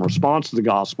flows from response to the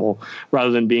gospel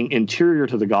rather than being interior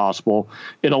to the gospel,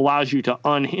 it allows you to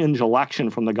unhinge election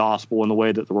from the gospel in the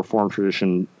way that the Reformed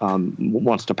tradition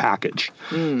wants to package.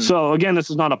 So again, this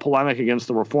is not a polemic against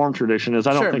the Reformed tradition, as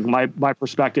I don't think my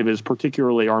perspective is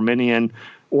particularly Arminian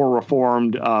or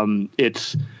Reformed.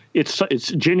 It's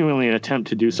genuinely an attempt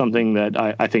to do something that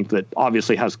I think that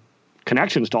obviously has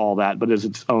connections to all that, but is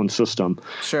its own system.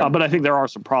 Sure. But I think there are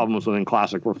some problems within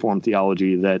classic Reformed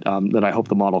theology that I hope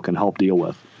the model can help deal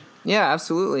with. Yeah,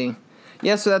 absolutely.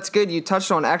 Yeah, so that's good. You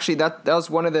touched on, actually, that was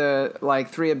one of the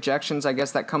three objections, I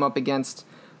guess, that come up against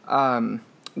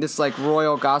this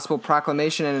royal gospel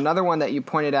proclamation. And another one that you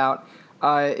pointed out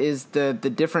is the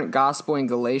different gospel in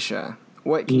Galatia.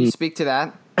 Can you speak to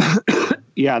that?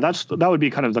 yeah, that would be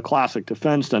kind of the classic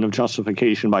defense then of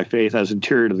justification by faith as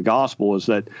interior to the gospel, is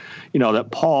that,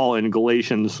 that Paul in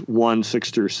Galatians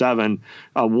 1:6-7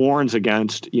 warns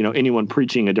against, anyone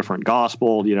preaching a different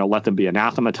gospel, let them be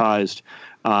anathematized.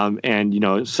 And,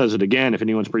 it says it again, if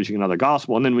anyone's preaching another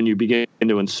gospel. And then when you begin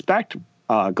to inspect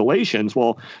Galatians,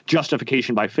 well,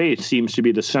 justification by faith seems to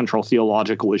be the central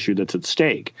theological issue that's at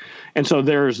stake. And so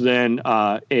there's then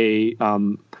a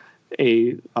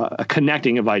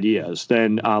connecting of ideas.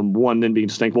 Then one then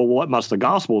begins to think, well, what must the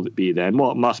gospel be then?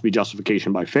 Well, it must be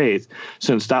justification by faith,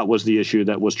 since that was the issue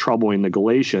that was troubling the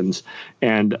Galatians,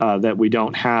 and that we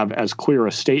don't have as clear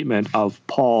a statement of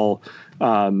Paul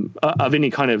of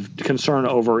any kind of concern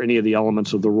over any of the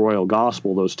elements of the royal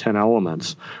gospel, those 10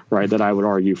 elements, right, that I would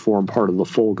argue form part of the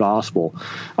full gospel.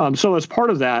 So as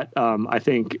part of that, I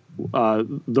think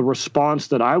the response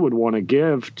that I would want to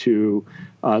give to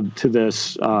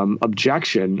this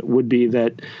objection would be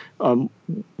that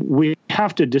we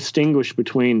have to distinguish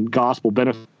between gospel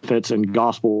benefits and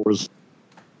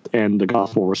and the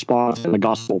gospel response and the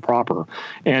gospel proper,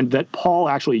 and that Paul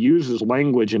actually uses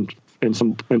language in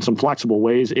some flexible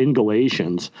ways in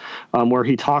Galatians, where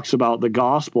he talks about the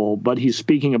gospel, but he's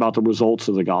speaking about the results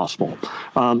of the gospel.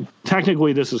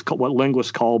 Technically, this is what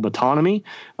linguists call metonymy,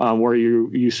 where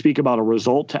you speak about a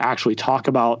result to actually talk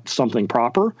about something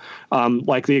proper.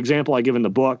 Like the example I give in the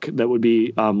book, that would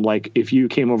be like if you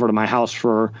came over to my house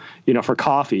for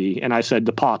coffee, and I said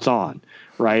the pot's on,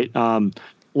 right?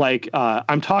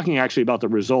 I'm talking actually about the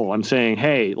result. I'm saying,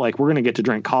 hey, we're going to get to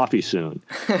drink coffee soon.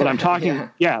 But I'm talking,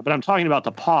 but I'm talking about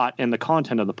the pot and the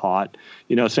content of the pot,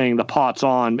 saying the pot's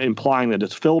on, implying that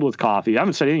it's filled with coffee. I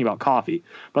haven't said anything about coffee,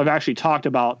 but I've actually talked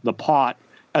about the pot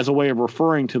as a way of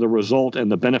referring to the result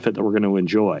and the benefit that we're going to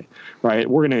enjoy, right?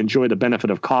 We're going to enjoy the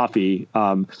benefit of coffee.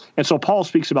 And so Paul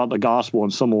speaks about the gospel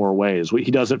in similar ways.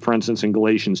 He does it, for instance, in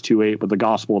Galatians 2:8 with the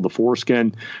gospel of the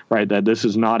foreskin, right? That this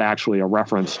is not actually a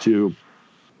reference to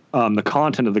the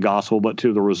content of the gospel, but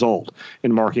to the result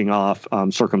in marking off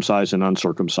circumcised and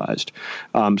uncircumcised.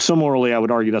 Similarly, I would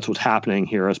argue that's what's happening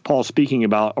here, as Paul's speaking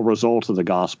about a result of the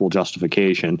gospel,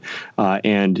 justification,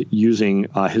 and using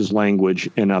his language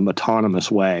in a metonymous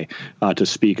way to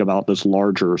speak about this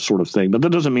larger sort of thing. But that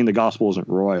doesn't mean the gospel isn't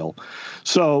royal.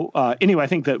 So anyway, I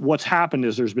think that what's happened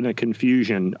is there's been a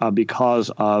confusion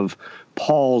because of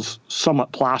Paul's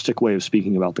somewhat plastic way of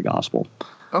speaking about the gospel.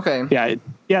 Okay. Yeah,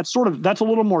 it's sort of, that's a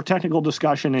little more technical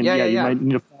discussion, and you might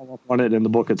need to follow up on it in the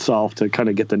book itself to kind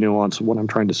of get the nuance of what I'm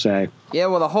trying to say. Yeah,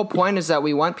 well, the whole point is that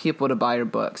we want people to buy your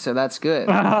book, so that's good.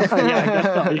 I guess so,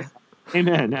 yeah.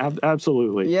 Amen.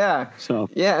 Absolutely. Yeah. So.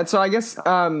 Yeah, and so I guess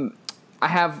I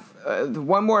have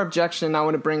one more objection I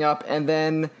want to bring up, and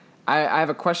then I have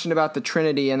a question about the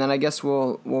Trinity, and then I guess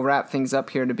we'll wrap things up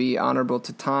here to be honorable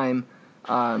to time.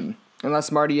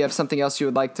 Unless, Marty, you have something else you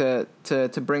would like to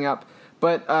bring up.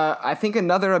 But I think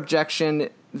another objection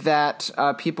that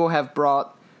people have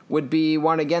brought would be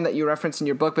one, again, that you reference in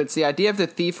your book, but it's the idea of the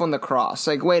thief on the cross.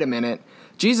 Wait a minute.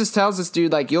 Jesus tells this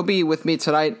dude, you'll be with me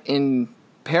tonight in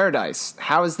paradise.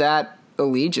 How is that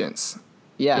allegiance?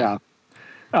 Yeah.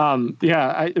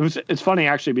 It's funny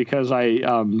actually, because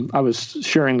I was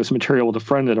sharing this material with a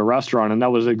friend at a restaurant, and that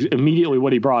was immediately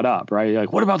what he brought up, right?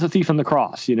 What about the thief on the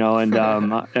cross, and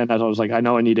and I was like, I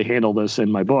know I need to handle this in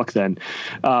my book then,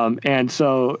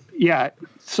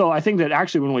 So I think that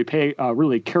actually when we pay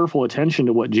really careful attention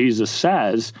to what Jesus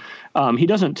says, he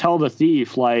doesn't tell the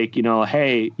thief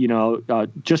hey,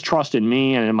 just trust in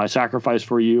me and in my sacrifice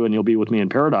for you, and you'll be with me in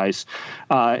paradise.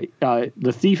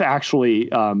 The thief actually,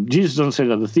 Jesus doesn't say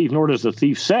to the thief, nor does the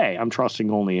thief say, I'm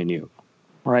trusting only in you.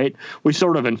 Right, we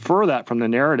sort of infer that from the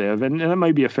narrative, and that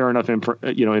might be a fair enough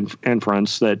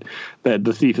inference that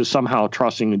the thief is somehow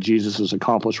trusting in Jesus'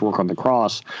 accomplished work on the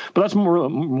cross. But that's more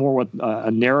what a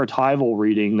narratival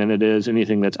reading than it is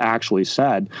anything that's actually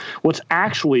said. What's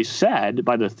actually said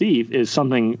by the thief is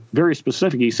something very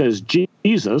specific. He says,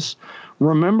 "Jesus,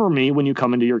 remember me when you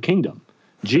come into your kingdom."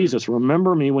 Jesus,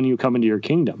 remember me when you come into your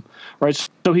kingdom. Right,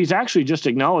 so he's actually just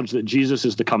acknowledged that Jesus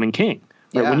is the coming king.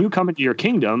 Right? Yeah. When you come into your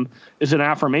kingdom is an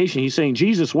affirmation. He's saying,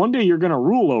 Jesus, one day you're going to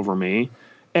rule over me.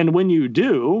 And when you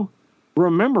do,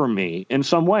 remember me in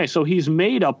some way. So he's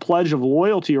made a pledge of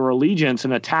loyalty or allegiance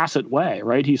in a tacit way,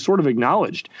 right? He's sort of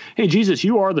acknowledged, hey, Jesus,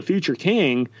 you are the future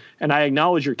king, and I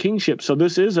acknowledge your kingship. So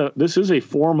this is a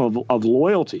form of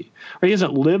loyalty. Right? He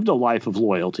hasn't lived a life of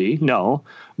loyalty, no,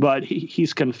 but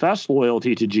he's confessed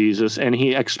loyalty to Jesus, and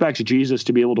he expects Jesus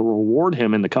to be able to reward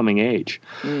him in the coming age.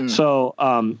 So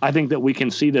I think that we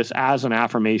can see this as an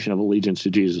affirmation of allegiance to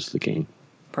Jesus the King.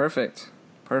 Perfect.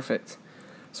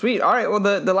 Sweet. All right. Well,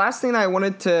 the last thing I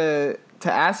wanted to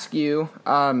ask you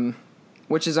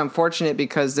which is unfortunate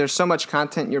because there's so much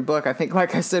content in your book. I think,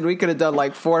 like I said, we could have done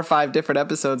like 4 or 5 different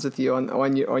episodes with you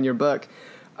on your book.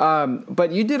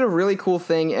 But you did a really cool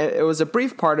thing. It was a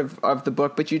brief part of the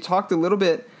book, but you talked a little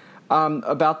bit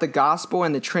about the gospel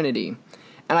and the Trinity.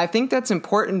 And I think that's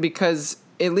important because,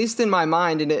 at least in my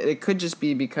mind, and it could just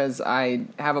be because I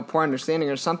have a poor understanding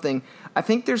or something, I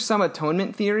think there's some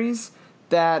atonement theories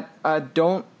that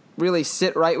don't really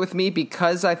sit right with me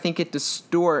because I think it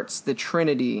distorts the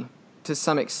Trinity to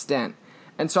some extent.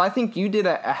 And so I think you did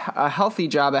a healthy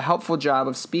job, a helpful job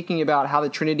of speaking about how the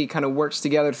Trinity kind of works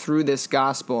together through this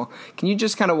gospel. Can you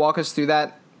just kind of walk us through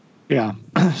that? Yeah.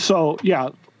 So, yeah,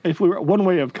 one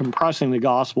way of compressing the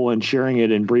gospel and sharing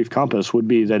it in brief compass would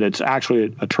be that it's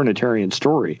actually a Trinitarian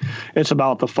story. It's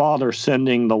about the Father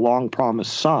sending the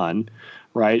long-promised Son,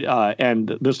 right?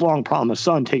 And this long-promised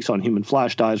Son takes on human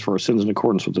flesh, dies for our sins in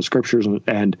accordance with the Scriptures,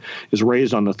 and is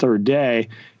raised on the third day,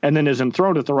 and then is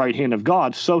enthroned at the right hand of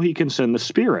God so he can send the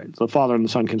Spirit. The Father and the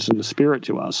Son can send the Spirit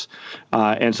to us.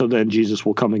 And so then Jesus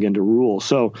will come again to rule.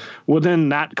 So within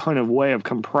that kind of way of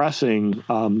compressing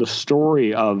the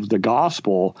story of the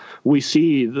gospel, we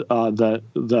see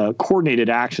the coordinated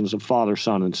actions of Father,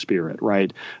 Son, and Spirit,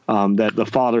 right? That the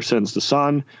Father sends the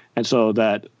Son, and so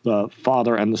that the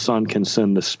Father and the Son can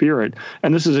send the Spirit.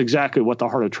 And this is exactly what the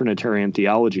heart of Trinitarian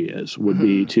theology would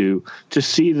be to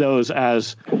see those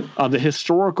as the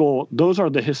historical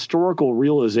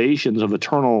realizations of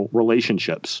eternal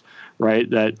relationships, right?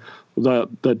 That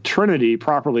the Trinity,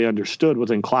 properly understood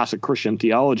within classic Christian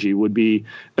theology, would be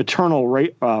eternal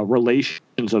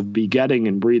relations of begetting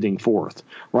and breathing forth,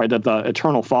 right? That the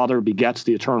eternal Father begets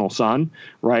the eternal Son,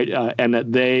 right? And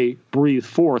that they breathe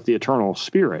forth the eternal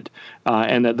Spirit,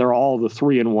 and that they're all the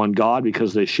three in one God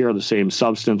because they share the same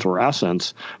substance or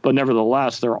essence, but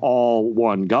nevertheless, they're all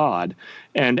one God.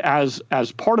 And as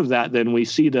part of that, then we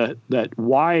see that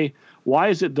why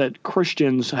is it that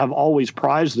Christians have always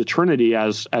prized the Trinity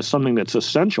as something that's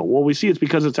essential? Well, we see it's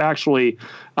because it's actually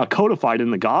codified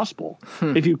in the gospel.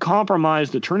 If you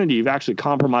compromise the Trinity, you've actually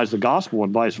compromised the gospel,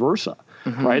 and vice versa,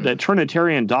 right? That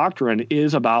Trinitarian doctrine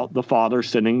is about the Father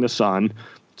sending the Son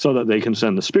so that they can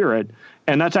send the Spirit,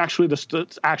 and that's actually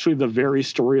the very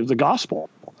story of the gospel.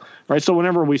 Right, so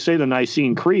whenever we say the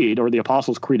Nicene Creed or the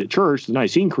Apostles' Creed at church, the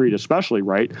Nicene Creed especially,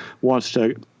 right, wants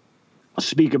to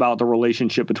speak about the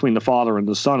relationship between the Father and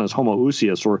the Son as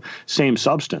homoousios, or same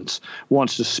substance,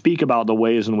 wants to speak about the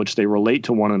ways in which they relate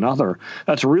to one another.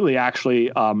 That's really actually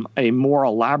a more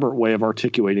elaborate way of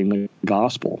articulating the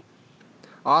gospel.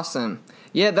 Awesome.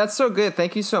 Yeah, that's so good.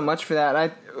 Thank you so much for that.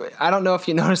 I don't know if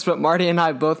you noticed, but Marty and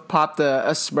I both popped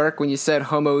a smirk when you said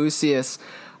homoousios.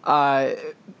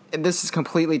 This is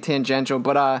completely tangential,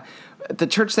 but the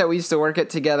church that we used to work at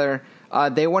together,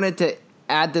 they wanted to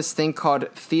add this thing called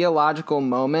theological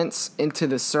moments into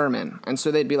the sermon. And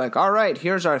so they'd be like, all right,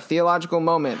 here's our theological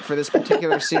moment for this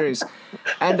particular series.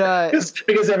 And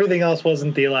because everything else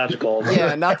wasn't theological.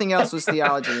 Yeah, nothing else was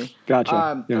theology.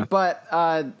 Gotcha. Yeah. But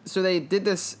so they did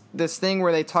this thing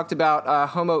where they talked about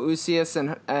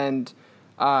homoousios and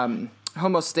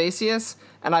homostasios.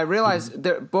 And I realized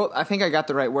they're both, I think I got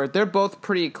the right word, they're both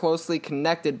pretty closely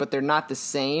connected, but they're not the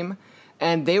same.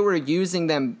 And they were using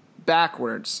them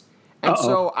backwards. And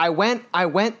so I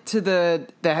went to the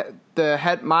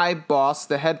head, my boss,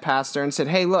 the head pastor, and said,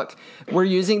 hey, look, we're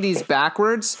using these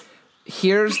backwards.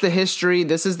 Here's the history.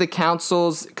 This is the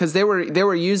councils, because they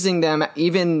were using them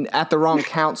even at the wrong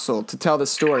council to tell the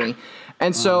story.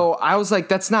 And so I was like,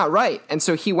 that's not right. And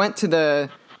so he went to the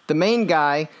main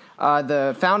guy,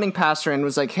 the founding pastor, and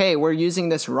was like, hey, we're using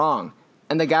this wrong.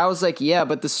 And the guy was like, yeah,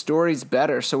 but the story's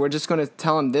better, so we're just going to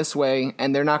tell them this way,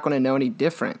 and they're not going to know any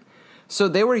different. So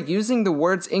they were using the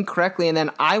words incorrectly, and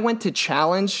then I went to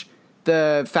challenge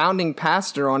the founding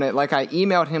pastor on it. Like, I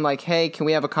emailed him like, hey, can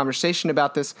we have a conversation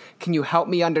about this? Can you help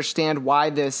me understand why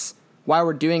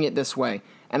we're doing it this way?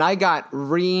 And I got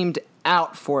reamed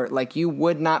out for it like you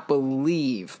would not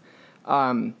believe.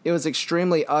 It was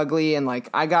extremely ugly, and like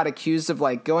I got accused of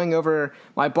like going over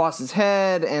my boss's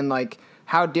head and like,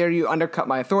 how dare you undercut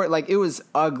my authority? Like, it was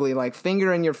ugly, like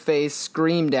finger in your face,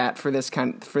 screamed at for this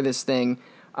thing.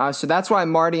 So that's why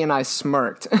Marty and I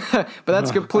smirked, but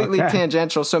that's completely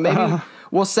tangential. So maybe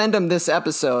we'll send them this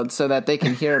episode so that they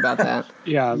can hear about that.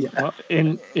 Yeah. Well,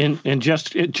 in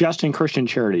just in Christian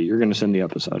charity, you're going to send the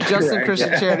episode. Just in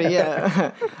Christian charity.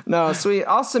 Yeah. No, sweet.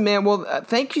 Awesome, man. Well,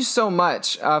 thank you so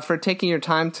much for taking your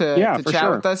time to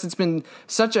chat with us. It's been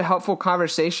such a helpful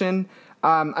conversation.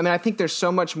 I mean, I think there's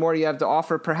so much more you have to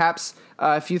offer. Perhaps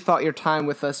if you thought your time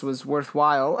with us was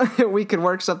worthwhile, we could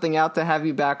work something out to have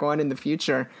you back on in the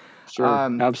future. Sure,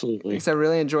 absolutely. Because I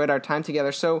really enjoyed our time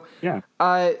together. So, yeah.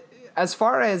 as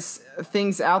far as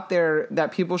things out there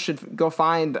that people should go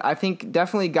find, I think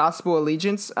definitely Gospel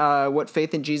Allegiance, What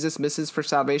Faith in Jesus Misses for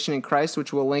Salvation in Christ,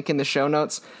 which we'll link in the show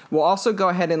notes. We'll also go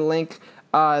ahead and link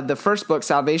the first book,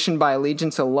 Salvation by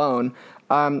Allegiance Alone.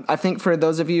 I think for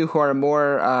those of you who are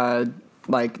more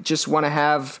just want to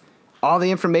have all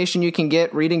the information you can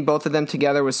get, reading both of them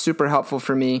together was super helpful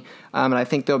for me, and I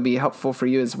think they'll be helpful for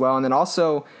you as well. And then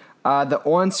also, the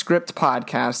On Script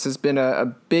podcast has been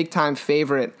a big-time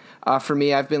favorite for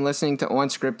me. I've been listening to On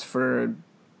Script for,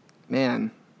 a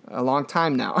long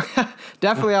time now.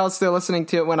 Definitely I was still listening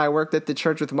to it when I worked at the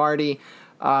Church with Marty,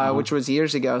 which was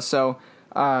years ago. So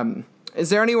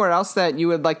is there anywhere else that you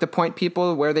would like to point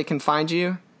people where they can find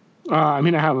you? I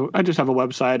just have a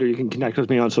website, or you can connect with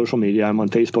me on social media. I'm on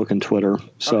Facebook and Twitter.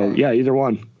 So, Okay. yeah, either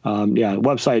one.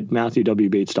 Website,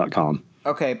 MatthewWBates.com.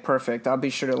 Okay, perfect. I'll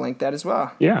be sure to link that as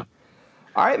well. Yeah.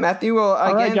 All right, Matthew. Well, again,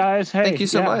 All right, guys. Hey, thank you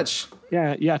so much.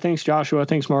 Yeah. Thanks, Joshua.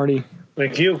 Thanks, Marty.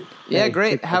 Thank you. Yeah,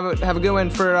 great. Have a good one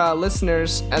for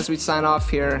listeners as we sign off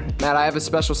here. Matt, I have a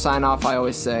special sign off, I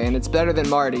always say, and it's better than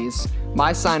Marty's.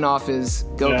 My sign off is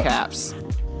Go Caps.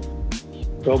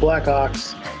 Go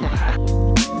Blackhawks.